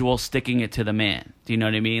individual sticking it to the man. Do you know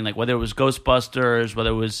what I mean? Like whether it was Ghostbusters, whether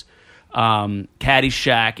it was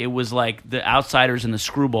Caddyshack, it was like the outsiders and the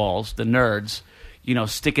screwballs, the nerds,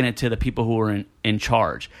 sticking it to the people who were in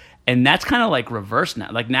charge. And that's kind of like reverse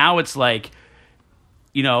now. Like now it's like,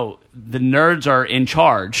 the nerds are in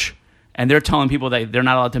charge. And they're telling people that they're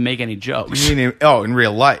not allowed to make any jokes. You mean in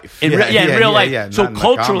real life? In real life. Yeah, so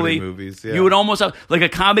culturally, movies, you would almost have, like a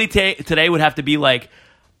comedy today would have to be like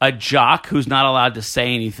a jock who's not allowed to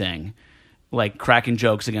say anything, like cracking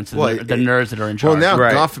jokes against the nerds that are in charge. Well,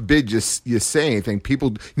 now, God forbid you say anything.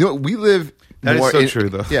 People, we live. That is so true,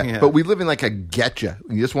 though. Yeah, but we live in like a getcha.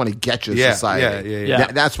 You just want to getcha society.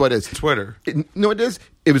 Yeah. That's what it's. Twitter. It is.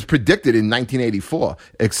 It was predicted in 1984.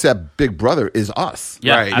 Except Big Brother is us.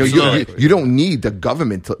 Yeah, right. Absolutely. You don't need the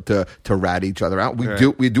government to rat each other out.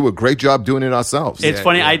 We do a great job doing it ourselves. It's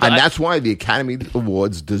funny, and that's why the Academy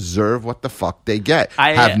Awards deserve what the fuck they get.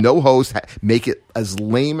 Have no host. Make it as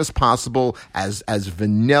lame as possible, as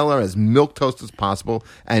vanilla, as milquetoast as possible,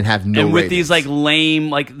 and have no. And with ratings. these like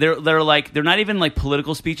lame, like they're not even like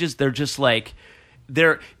political speeches. They're just like.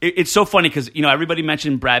 It's so funny because everybody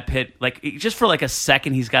mentioned Brad Pitt, like just for like a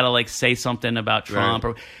second he's got to like say something about Trump.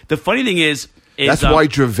 Right. Or the funny thing is that's why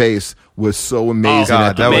Gervais was so amazing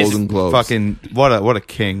at the Golden Globes. Fucking what a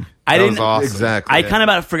king! That was awesome. Exactly. I kind of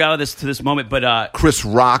about forgot to this moment, but Chris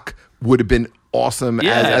Rock would have been awesome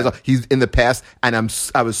as he's in the past, and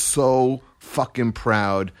I was so fucking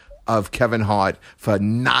proud of Kevin Hart for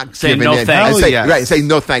not saying giving no in. thanks. Right, say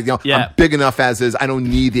no thanks. Yeah. I'm big enough as is. I don't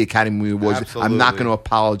need the Academy Awards. Absolutely. I'm not going to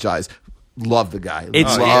apologize. Love the guy. Kevin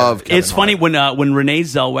it's Hart. funny when Renee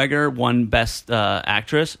Zellweger won Best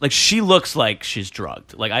Actress. Like she looks like she's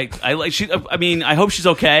drugged. Like I mean I hope she's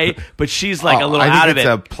okay, but she's like a little out of it. I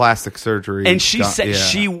think it's a plastic surgery. And she said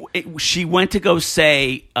she went to go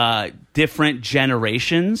say different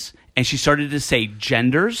generations, and she started to say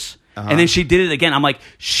genders. And then she did it again. I'm like,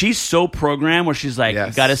 she's so programmed where she's like,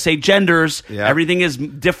 you got to say genders. Yep. Everything is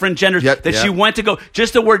different genders. Yep. She went to go,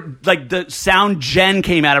 just the word, like the sound gen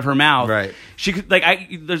came out of her mouth. Right. She could, like,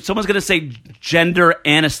 someone's going to say gender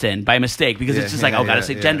Aniston by mistake because it's just got to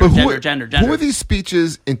say gender. Who are these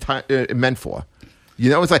speeches meant for?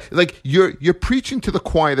 It's like you're preaching to the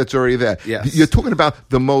choir that's already there. Yes. You're talking about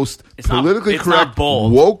the most politically correct,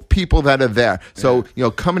 woke people that are there. So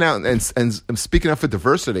coming out and speaking up for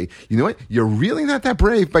diversity. You know what? You're really not that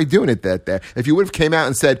brave by doing it there. If you would have came out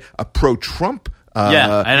and said a pro-Trump. I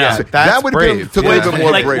know. That would have been a little bit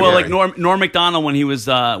more brave. Well, like Norm Macdonald when he was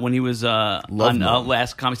on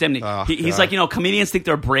Last Comedy Stand, he's like, comedians think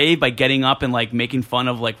they're brave by getting up and like making fun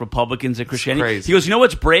of like Republicans and Christianity. Crazy. He goes, you know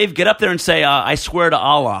what's brave? Get up there and say, I swear to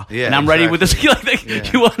Allah, and I'm ready with this. You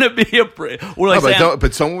want to be a brave? Or like,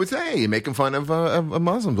 but someone would say, hey, you're making fun of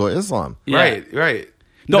Muslims or Islam. Yeah. Right.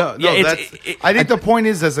 No, I think the point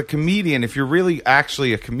is, as a comedian, if you're really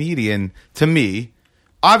actually a comedian, to me.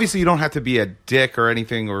 Obviously, you don't have to be a dick or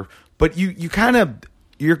anything, but you kind of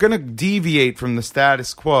you're going to deviate from the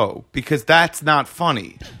status quo because that's not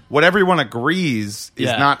funny. What everyone agrees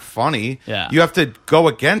is not funny. Yeah. You have to go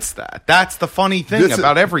against that. That's the funny thing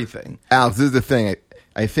about everything. Alex, this is the thing.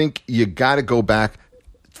 I think you got to go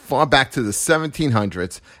far back to the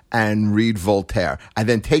 1700s and read Voltaire, and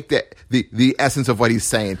then take the essence of what he's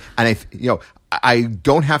saying, and I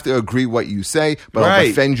don't have to agree what you say, but I'll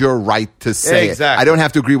defend your right to say it. I don't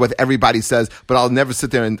have to agree with everybody says, but I'll never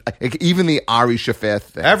sit there and even the Ari Shaffir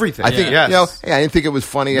thing. Everything. I think I didn't think it was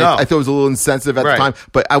funny. No. I thought it was a little insensitive at the time,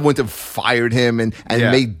 but I wouldn't have fired him and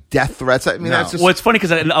made death threats. I mean, that's just it's funny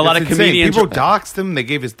because a lot of comedians people doxed him. They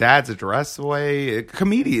gave his dad's address away.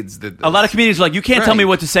 Comedians did this. A lot of comedians are like, you can't tell me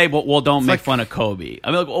what to say, but don't make fun of Kobe.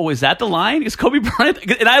 I mean, like, oh, is that the line? Is Kobe Bryant?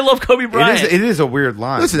 And I love Kobe Bryant. It is a weird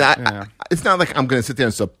line. Listen, it's not like I'm going to sit there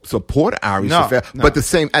and support Ari Shaffir, but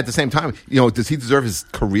at the same time, does he deserve his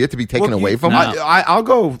career to be taken away from him? I'll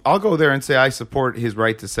go there and say I support his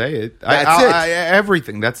right to say it. That's it.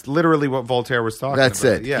 Everything. That's literally what Voltaire was talking about. That's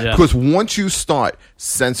it. Yeah. Because once you start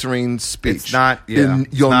censoring speech, it's not. Then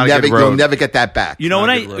you'll never get that back.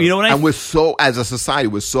 And we're so, as a society,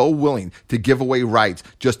 we're so willing to give away rights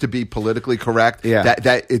just to be politically correct.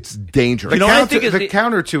 That it's dangerous. The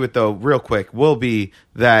counter to it, though, real quick, will be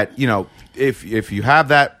that if you have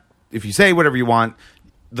that, if you say whatever you want,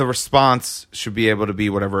 the response should be able to be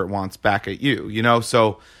whatever it wants back at you.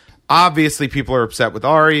 So obviously people are upset with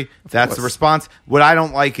Ari. That's the response. What I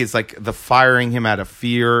don't like is like the firing him out of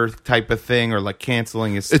fear type of thing, or like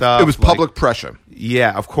canceling his stuff. It was public pressure.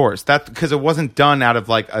 Yeah, of course. That because it wasn't done out of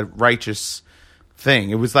like a righteous thing.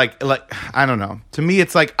 It was like I don't know. To me,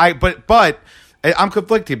 it's like but I'm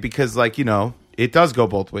conflicted because it does go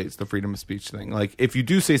both ways. The freedom of speech thing. Like if you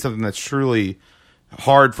do say something that's truly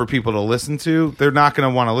hard for people to listen to, they're not going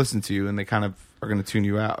to want to listen to you, and they kind of are going to tune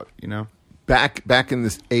you out. Back in the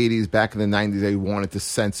 80s, back in the 90s, they wanted to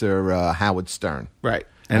censor Howard Stern, right,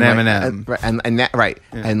 and Eminem,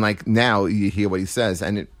 and like now you hear what he says,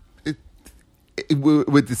 and we're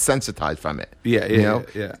desensitized from it. Yeah.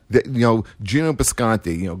 Gino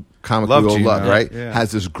Bisconti, comic Love we all Gino, love, right? Yeah.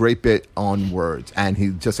 Has this great bit on words, and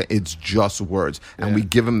it's just words, and we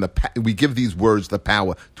give these words the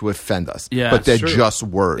power to offend us, but they're just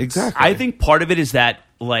words. Exactly. I think part of it is that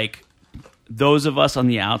like those of us on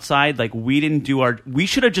the outside, like we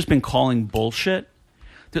should have just been calling bullshit.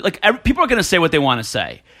 Like people are going to say what they want to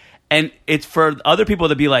say, and it's for other people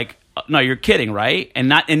to be like, no, you're kidding, right? And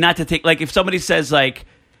not to take, like, if somebody says like,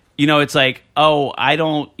 it's like, oh, I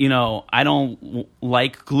don't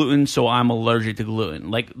like gluten, so I'm allergic to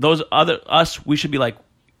gluten. Like us, we should be like,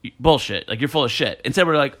 bullshit. Like, you're full of shit. Instead,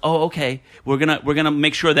 we're like, oh, okay, we're gonna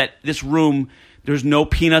make sure that this room, there's no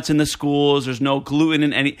peanuts in the schools, there's no gluten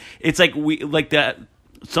in any. It's like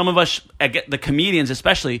some of us, the comedians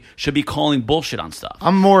especially, should be calling bullshit on stuff.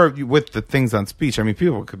 I'm more with the things on speech. I mean,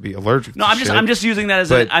 people could be allergic. No, to I'm just using that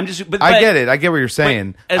as I get it. I get what you're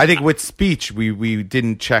saying. I think with speech, we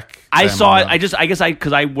didn't check. I saw it.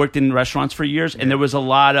 Because I worked in restaurants for years, and there was a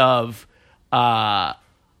lot of, I'm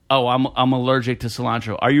allergic to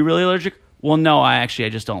cilantro. Are you really allergic? Well, no, I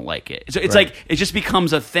just don't like it. So it's like it just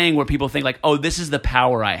becomes a thing where people think like, oh, this is the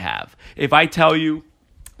power I have. If I tell you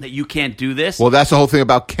that you can't do this. Well, that's the whole thing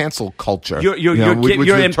about cancel culture. Which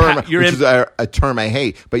is a term I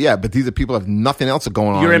hate. But these are people who have nothing else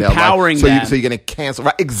going on. You're in empowering their life. them. So you're going to cancel.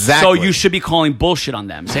 Right? Exactly. So you should be calling bullshit on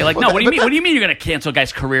them. Say like, no. What do you mean? What do you mean you're going to cancel a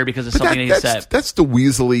guy's career because of something he said? That's the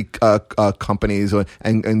weaselly companies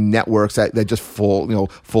and networks that just fall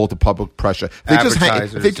to public pressure. They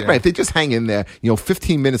just hang in there.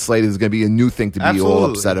 15 minutes later, there's going to be a new thing to be all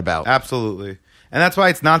upset about. Absolutely. And that's why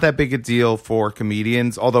it's not that big a deal for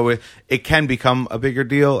comedians, although it can become a bigger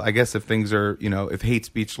deal, I guess, if things are, if hate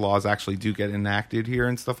speech laws actually do get enacted here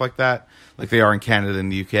and stuff like that, like they are in Canada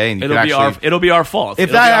and the UK. And it'll be our fault.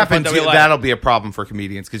 If that happens, that'll be a problem for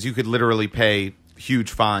comedians, because you could literally pay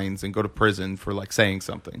huge fines and go to prison for like saying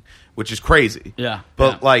something, which is crazy. Yeah.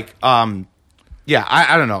 But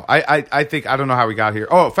I don't know. I think I don't know how we got here.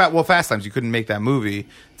 Oh, Fast Times. You couldn't make that movie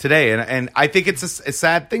today, and I think it's a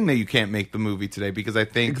sad thing that you can't make the movie today, because I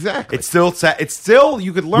think it's still sad. It's still,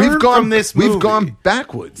 you could learn from this movie. We've gone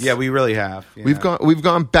backwards. Yeah, we really have. Yeah. We've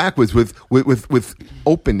gone backwards with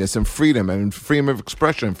openness and freedom of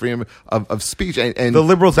expression and freedom of speech. And the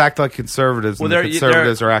liberals act like conservatives, and the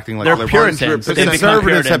conservatives are acting like they're liberals. Puritans. The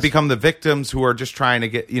conservatives have become the victims who are just trying to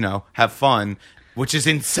get have fun. Which is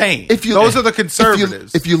insane. Those are the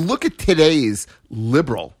conservatives. If you look at today's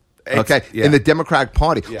liberal, in the Democratic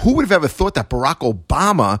Party, who would have ever thought that Barack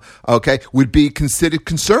Obama, would be considered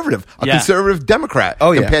conservative, conservative Democrat,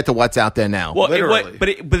 compared to what's out there now? Well,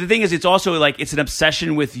 but the thing is, it's also like it's an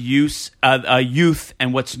obsession with youth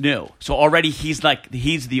and what's new. So already he's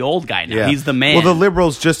the old guy now. Yeah. He's the man. Well, the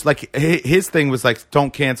liberals just like his thing was like,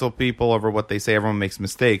 don't cancel people over what they say. Everyone makes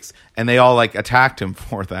mistakes, and they all like attacked him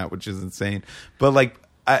for that, which is insane. But like,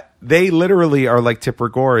 They literally are like Tipper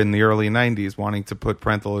Gore in the early 90s wanting to put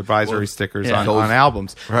parental advisory stickers yeah. on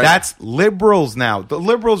albums. Right. That's liberals now. The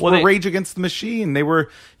liberals Well, were they- Rage Against the Machine. They were,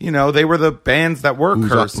 they were the bands that were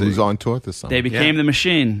cursing. Who's on tour this summer? They became Yeah. the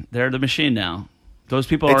machine. They're the machine now. Those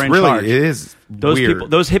people It's are in really, charge. it is Those weird. people,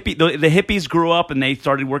 those hippie, the hippies grew up and they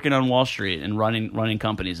started working on Wall Street and running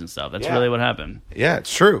companies and stuff. That's Yeah. really what happened. Yeah,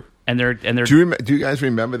 it's true. And they're Do you guys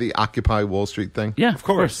remember the Occupy Wall Street thing? yeah, Of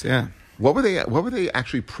course, yeah. What were they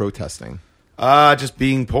actually protesting? Just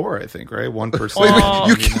being poor, I think, right? 1%. Well,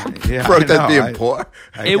 You can't Yeah, I protest know. being poor.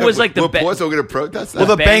 It was like the We're ba- poor, so we're going to protest that. Well,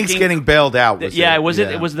 the bank's banking- getting bailed out. Was yeah, it?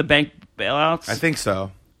 it was the bank bailouts. I think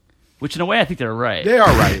so. Which in a way, I think they're right. They are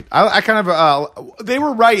right. I kind of they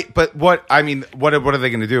were right, but what are they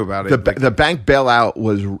going to do about it? the bank bailout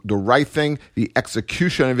was the right thing. The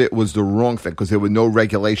execution of it was the wrong thing because there was no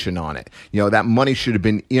regulation on it. That money should have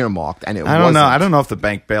been earmarked, and it I don't know. wasn't. I don't know if the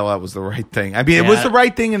bank bailout was the right thing. I mean, it was Yeah. the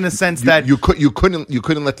right thing in the sense that You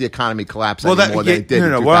couldn't let the economy collapse any more than it did.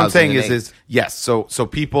 no. in What I'm saying 2008. is yes. So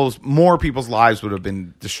more people's lives would have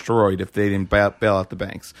been destroyed if they didn't bail out the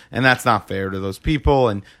banks, and that's not fair to those people.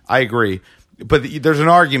 And I agree, but there's an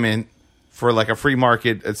argument for like a free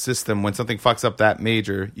market system. When something fucks up that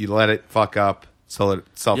major, you let it fuck up so it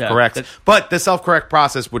self-corrects. that- But the self-correct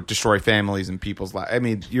process would destroy families and people's lives. I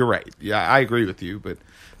mean, you're right. Yeah, I agree with you, but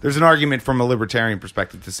there's an argument from a libertarian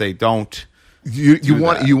perspective to say don't. you do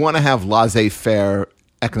want that. you want to have laissez-faire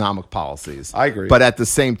economic policies. I agree. but at the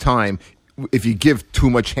same time, if you give too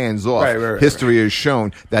much hands off, Right, history has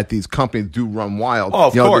shown that these companies do run wild. Oh,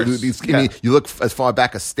 of course. I mean, Yeah. you look as far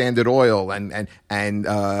back as Standard Oil and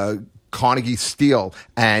Carnegie Steel,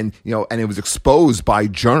 and it was exposed by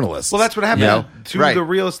journalists. Well, that's what happened Yeah. to Right. the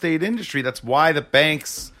real estate industry. That's why the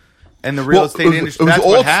banks and the real estate industry. it was That's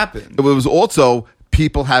also, what happened. It was also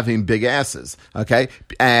people having big asses, okay,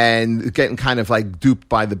 and getting kind of like duped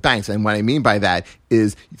by the banks. And what I mean by that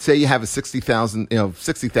is, say you have a $60,000,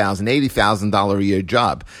 $80,000 a year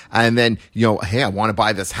job, and then hey, I want to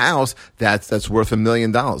buy this house that's worth $1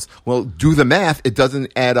 million. Well, do the math; it doesn't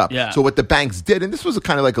add up. Yeah. So what the banks did, and this was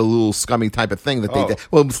kind of like a little scummy type of thing that they Oh. did.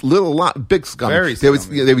 Well, it was big scummy. Very They would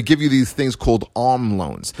scummy. they would give you these things called arm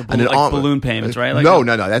loans, balloon- like balloon payments, right? Like no.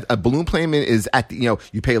 A balloon payment is at the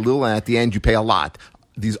you pay a little, and at the end you pay a lot.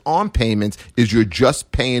 These arm payments is you're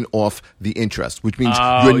just paying off the interest, which means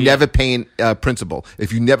you're never paying principal.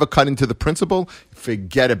 If you never cut into the principal,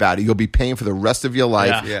 forget about it. You'll be paying for the rest of your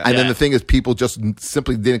life. Yeah. And then Yeah. the thing is, people just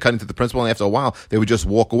simply didn't cut into the principal, and after a while, they would just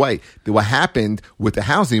walk away. What happened with the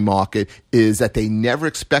housing market is that they never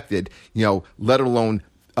expected, let alone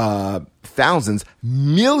thousands,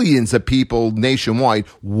 millions of people nationwide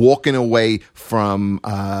walking away from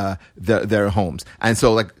their homes. And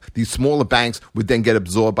so, like, these smaller banks would then get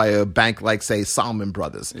absorbed by a bank like, say, Salomon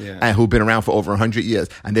Brothers, and who've been around for over 100 years.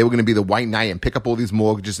 And they were going to be the white knight and pick up all these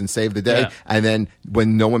mortgages and save the day. Yeah. And then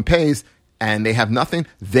when no one pays and they have nothing,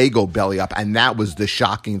 they go belly up. And that was the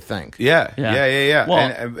shocking thing. Yeah.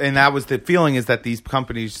 Well- and that was the feeling, is that these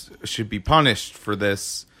companies should be punished for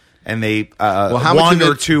this, and they one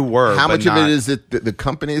or two were. How but much of not- it is it the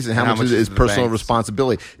companies, and how much of it is the personal banks?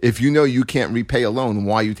 responsibility? If you can't repay a loan,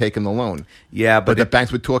 why are you taking the loan? Yeah, but the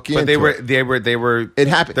banks would talk you But into it. they were. It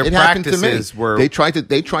happened. Their It happened to me. practices were. They tried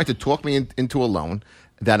to talk me into a loan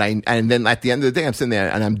and then at the end of the day, I'm sitting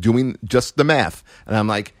there and I'm doing just the math, and I'm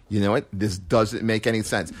like, you know what? This doesn't make any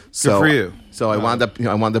sense. So, for you. So I wound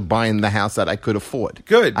up buying the house that I could afford.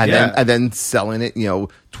 Good, And yeah. then selling it,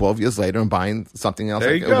 12 years later and buying something else.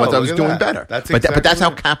 There you go. What I was Look at doing that. better. That's but that's exactly how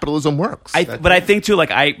right. capitalism works. But I think too, like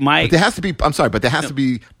But there has to be. I'm sorry, but there has to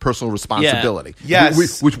be personal responsibility.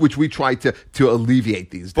 Yes. which we try to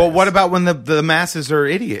alleviate these days. But what about when the masses are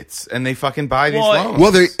idiots and they fucking buy these loans?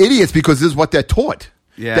 Well, they're idiots because this is what they're taught.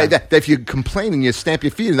 Yeah. That if you complain and you stamp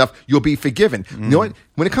your feet enough, you'll be forgiven. You know what?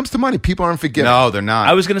 When it comes to money, people aren't forgiven. No, they're not.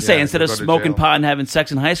 I was going to say, Yeah, instead they'll of go to smoking jail. pot and having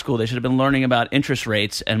sex in high school, they should have been learning about interest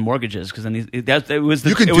rates and mortgages, because then it was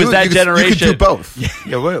You can it do was it. that You can generation. do both.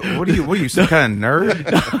 Yeah, what are you, some kind of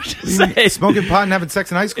nerd? Just saying. Smoking pot and having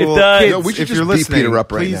sex in high school? Kids, No, we should if just you're beat listening, Peter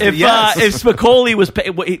up right please, now. If Spicoli was,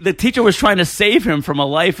 the teacher was trying to save him from a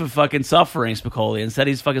life of fucking suffering, Spicoli. Instead,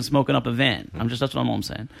 he's fucking smoking up a van. That's what I'm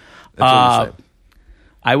saying. That's what I'm saying.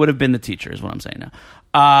 I would have been the teacher, is what I'm saying now,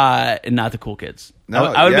 and not the cool kids. No,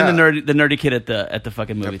 I would have yeah. been the nerdy kid at the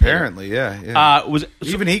fucking movie Apparently, yeah. theater.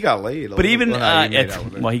 Even he got laid. But even Well, no, he made it's, out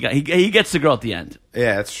with her. well, he gets the girl at the end.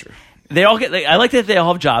 Yeah, that's true. They all get. I like that they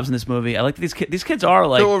all have jobs in this movie. I like that these kids are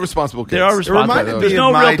like They're all responsible kids. They are It responsible. reminded There's me no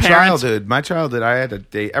of my real parents. childhood. My childhood, I had a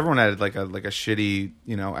date. Everyone had like a shitty,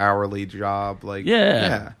 hourly job. Like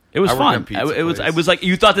Yeah. It was I worked fun. at a pizza It place. was like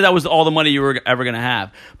you thought that was all the money you were ever going to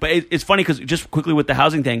have. But it's funny because just quickly with the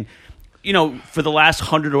housing thing, for the last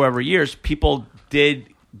 100 or whatever years, people did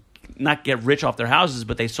not get rich off their houses,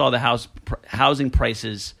 but they saw the housing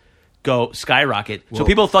prices go skyrocket. So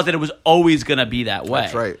people thought that it was always going to be that way.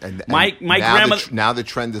 That's right. And my now grandmother. now the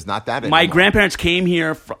trend is not that anymore. My grandparents came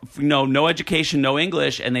here, no education, no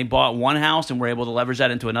English, and they bought one house and were able to leverage that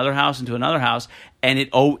into another house, and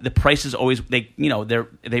the prices always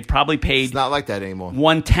they probably paid. It's not like that anymore.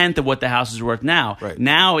 1/10 of what the house is worth now. Right.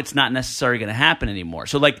 Now it's not necessarily going to happen anymore.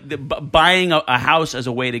 So buying a house as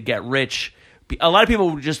a way to get rich. A lot of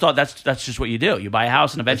people just thought that's just what you do. You buy a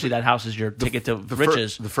house, and eventually that house is your ticket to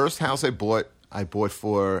riches. The first house I bought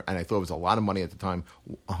for, and I thought it was a lot of money at the time,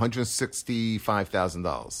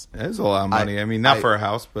 $165,000. It is a lot of money. I mean, not for a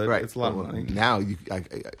house, but it's a lot of money. Now I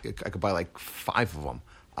could buy like 5 of them.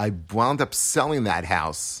 I wound up selling that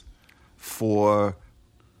house for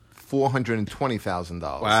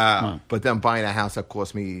 $420,000. Wow. But then buying a house that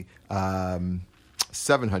cost me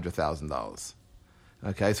 $700,000.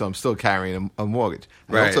 Okay, so I'm still carrying a mortgage.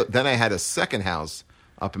 Right. Then I had a second house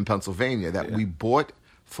up in Pennsylvania that we bought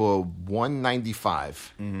for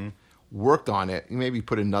 $195. Worked on it, maybe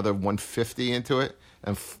put another $150 into it,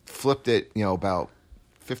 and flipped it. About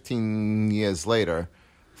 15 years later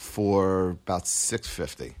for about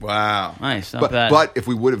 $650. Wow. Nice, not bad. But if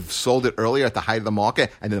we would have sold it earlier at the height of the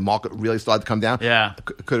market, and then the market really started to come down,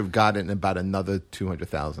 could have gotten about another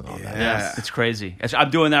 $200,000 on that. Yeah, it's crazy. I'm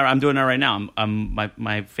doing that. I'm doing that right now.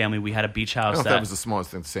 My family. We had a beach house. I don't know if that was the smartest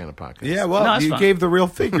thing to say on a podcast. Yeah, well, No, it's you fine. gave the real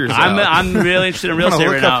figures. I'm really interested in real I'm gonna estate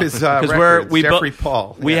right look up now his, records. Jeffrey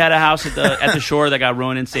Paul. We Yeah. had a house at the shore that got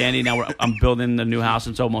ruined in Sandy. Now I'm building the new house.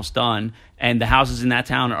 It's almost done, and the houses in that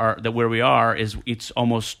town where we are it's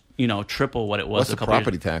almost triple what it was. What's a the couple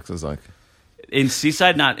property years. taxes like? In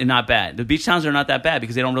Seaside? Not bad. The beach towns are not that bad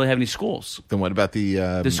because they don't really have any schools. Then what about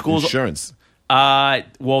the schools- insurance?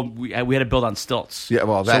 Well, we had to build on stilts. Yeah,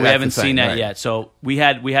 well, so that's we haven't the thing, seen that right. yet. So we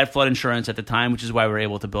had flood insurance at the time, which is why we were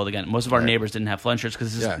able to build again. Most of our neighbors didn't have flood insurance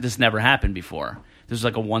because this never happened before. This was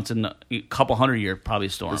like a once in a couple 100 year probably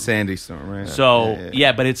storm. The Sandy storm, right? So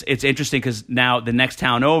but it's interesting because now the next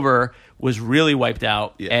town over was really wiped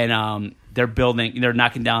out, and they're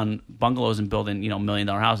knocking down bungalows and building $1 million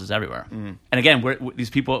houses everywhere. And again, these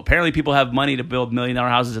people apparently have money to build $1 million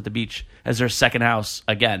houses at the beach as their second house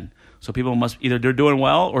again. So people must either they're doing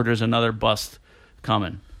well or there's another bust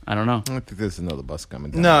coming. I don't know. I think there's another bus coming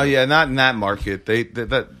down. No, not in that market.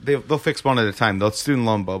 They'll fix one at a time. They'll student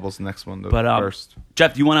loan bubbles. Next one, first.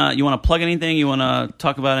 Jeff, you wanna plug anything? You wanna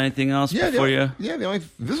talk about anything else before you? Yeah.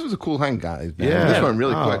 This was a cool hang, guys. Man. Yeah. This one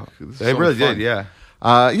really quick. They really did. Yeah.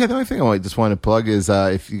 The only thing I just want to plug is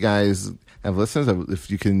if you guys have listeners, if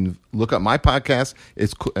you can look up my podcast,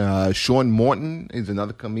 it's Sean Morton is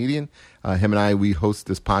another comedian. Him and we host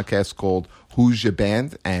this podcast called Who's Your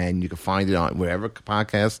Band, and you can find it on wherever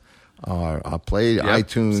podcasts are played,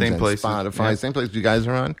 iTunes Same and places. Spotify, Yep. same place you guys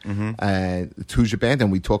are on. And it's Who's Your Band,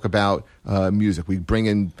 and we talk about music. We bring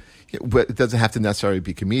in. It doesn't have to necessarily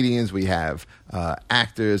be comedians. We have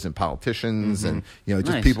actors and politicians, and just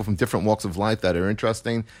Nice. people from different walks of life that are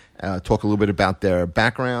interesting. Talk a little bit about their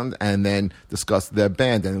background, and then discuss their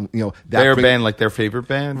band. And that Their band, like their favorite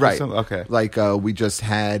band, or right? something? Okay. Like we just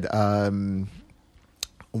had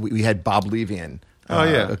we had Bob Levy in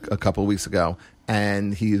a couple of weeks ago,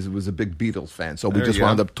 and he was a big Beatles fan. So we There just you go.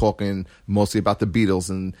 wound up talking mostly about the Beatles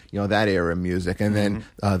and that era of music. And then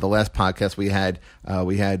the last podcast we had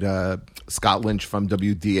Scott Lynch from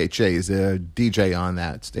WDHA. He's a DJ on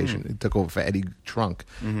that station. He took over for Eddie Trunk,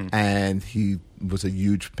 and he was a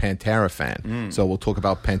huge Pantera fan. So we'll talk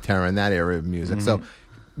about Pantera in that era of music. So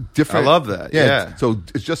different. I love that. Yeah. So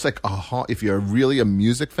it's just like if you're really a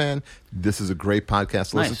music fan, this is a great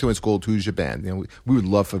podcast to listen Nice. to. It's called Who's Your Band. We would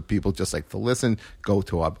love for people just like to listen, go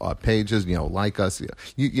to our pages, like us.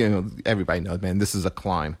 Everybody knows, man. This is a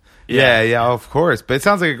climb. Yeah, of course. But it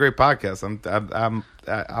sounds like a great podcast.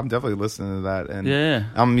 I'm definitely listening to that. And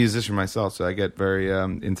I'm a musician myself, so I get very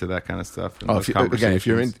into that kind of stuff. And those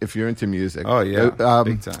If you're into music,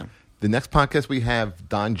 big time. The next podcast we have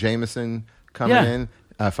Don Jameson coming in.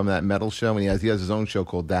 From that metal show, and he has his own show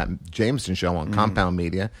called That Jameson Show on Compound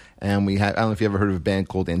Media, and we have I don't know if you ever heard of a band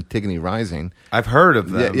called Antigone Rising. I've heard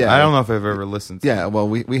of them. Yeah. I don't know if I've ever listened to them. Yeah, well,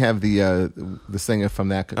 we have the singer from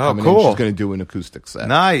that coming cool. in. She's going to do an acoustic set.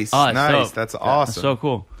 Nice. Oh, nice. so- That's That's awesome. so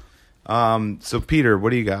cool. So Peter, what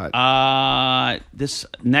do you got? This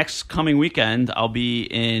next coming weekend, I'll be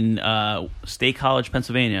in State College,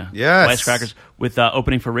 Pennsylvania. Yes. Wisecrackers with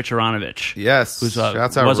opening for Rich Aronovich. Yes. Who's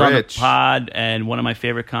Shouts out was on the Rich. pod and one of my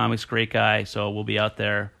favorite comics. Great guy. So we'll be out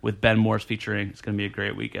there with Ben Morse featuring. It's going to be a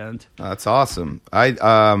great weekend. That's awesome.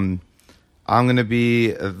 I'm going to be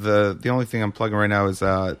the only thing I'm plugging right now is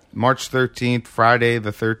March 13th, Friday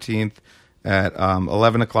the 13th at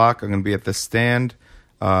 11 o'clock. I'm going to be at the Stand.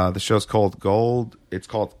 The show's called Gold. It's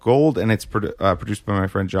called Gold, and it's produced by my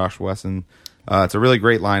friend Josh Wesson. It's a really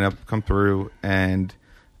great lineup. Come through, and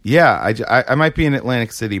yeah, I might be in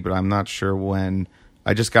Atlantic City, but I'm not sure when.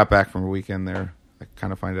 I just got back from a weekend there. I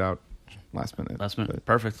kind of find out last minute. Last minute. But,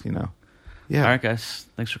 Perfect. You know. Yeah. All right, guys.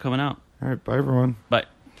 Thanks for coming out. All right. Bye, everyone. Bye.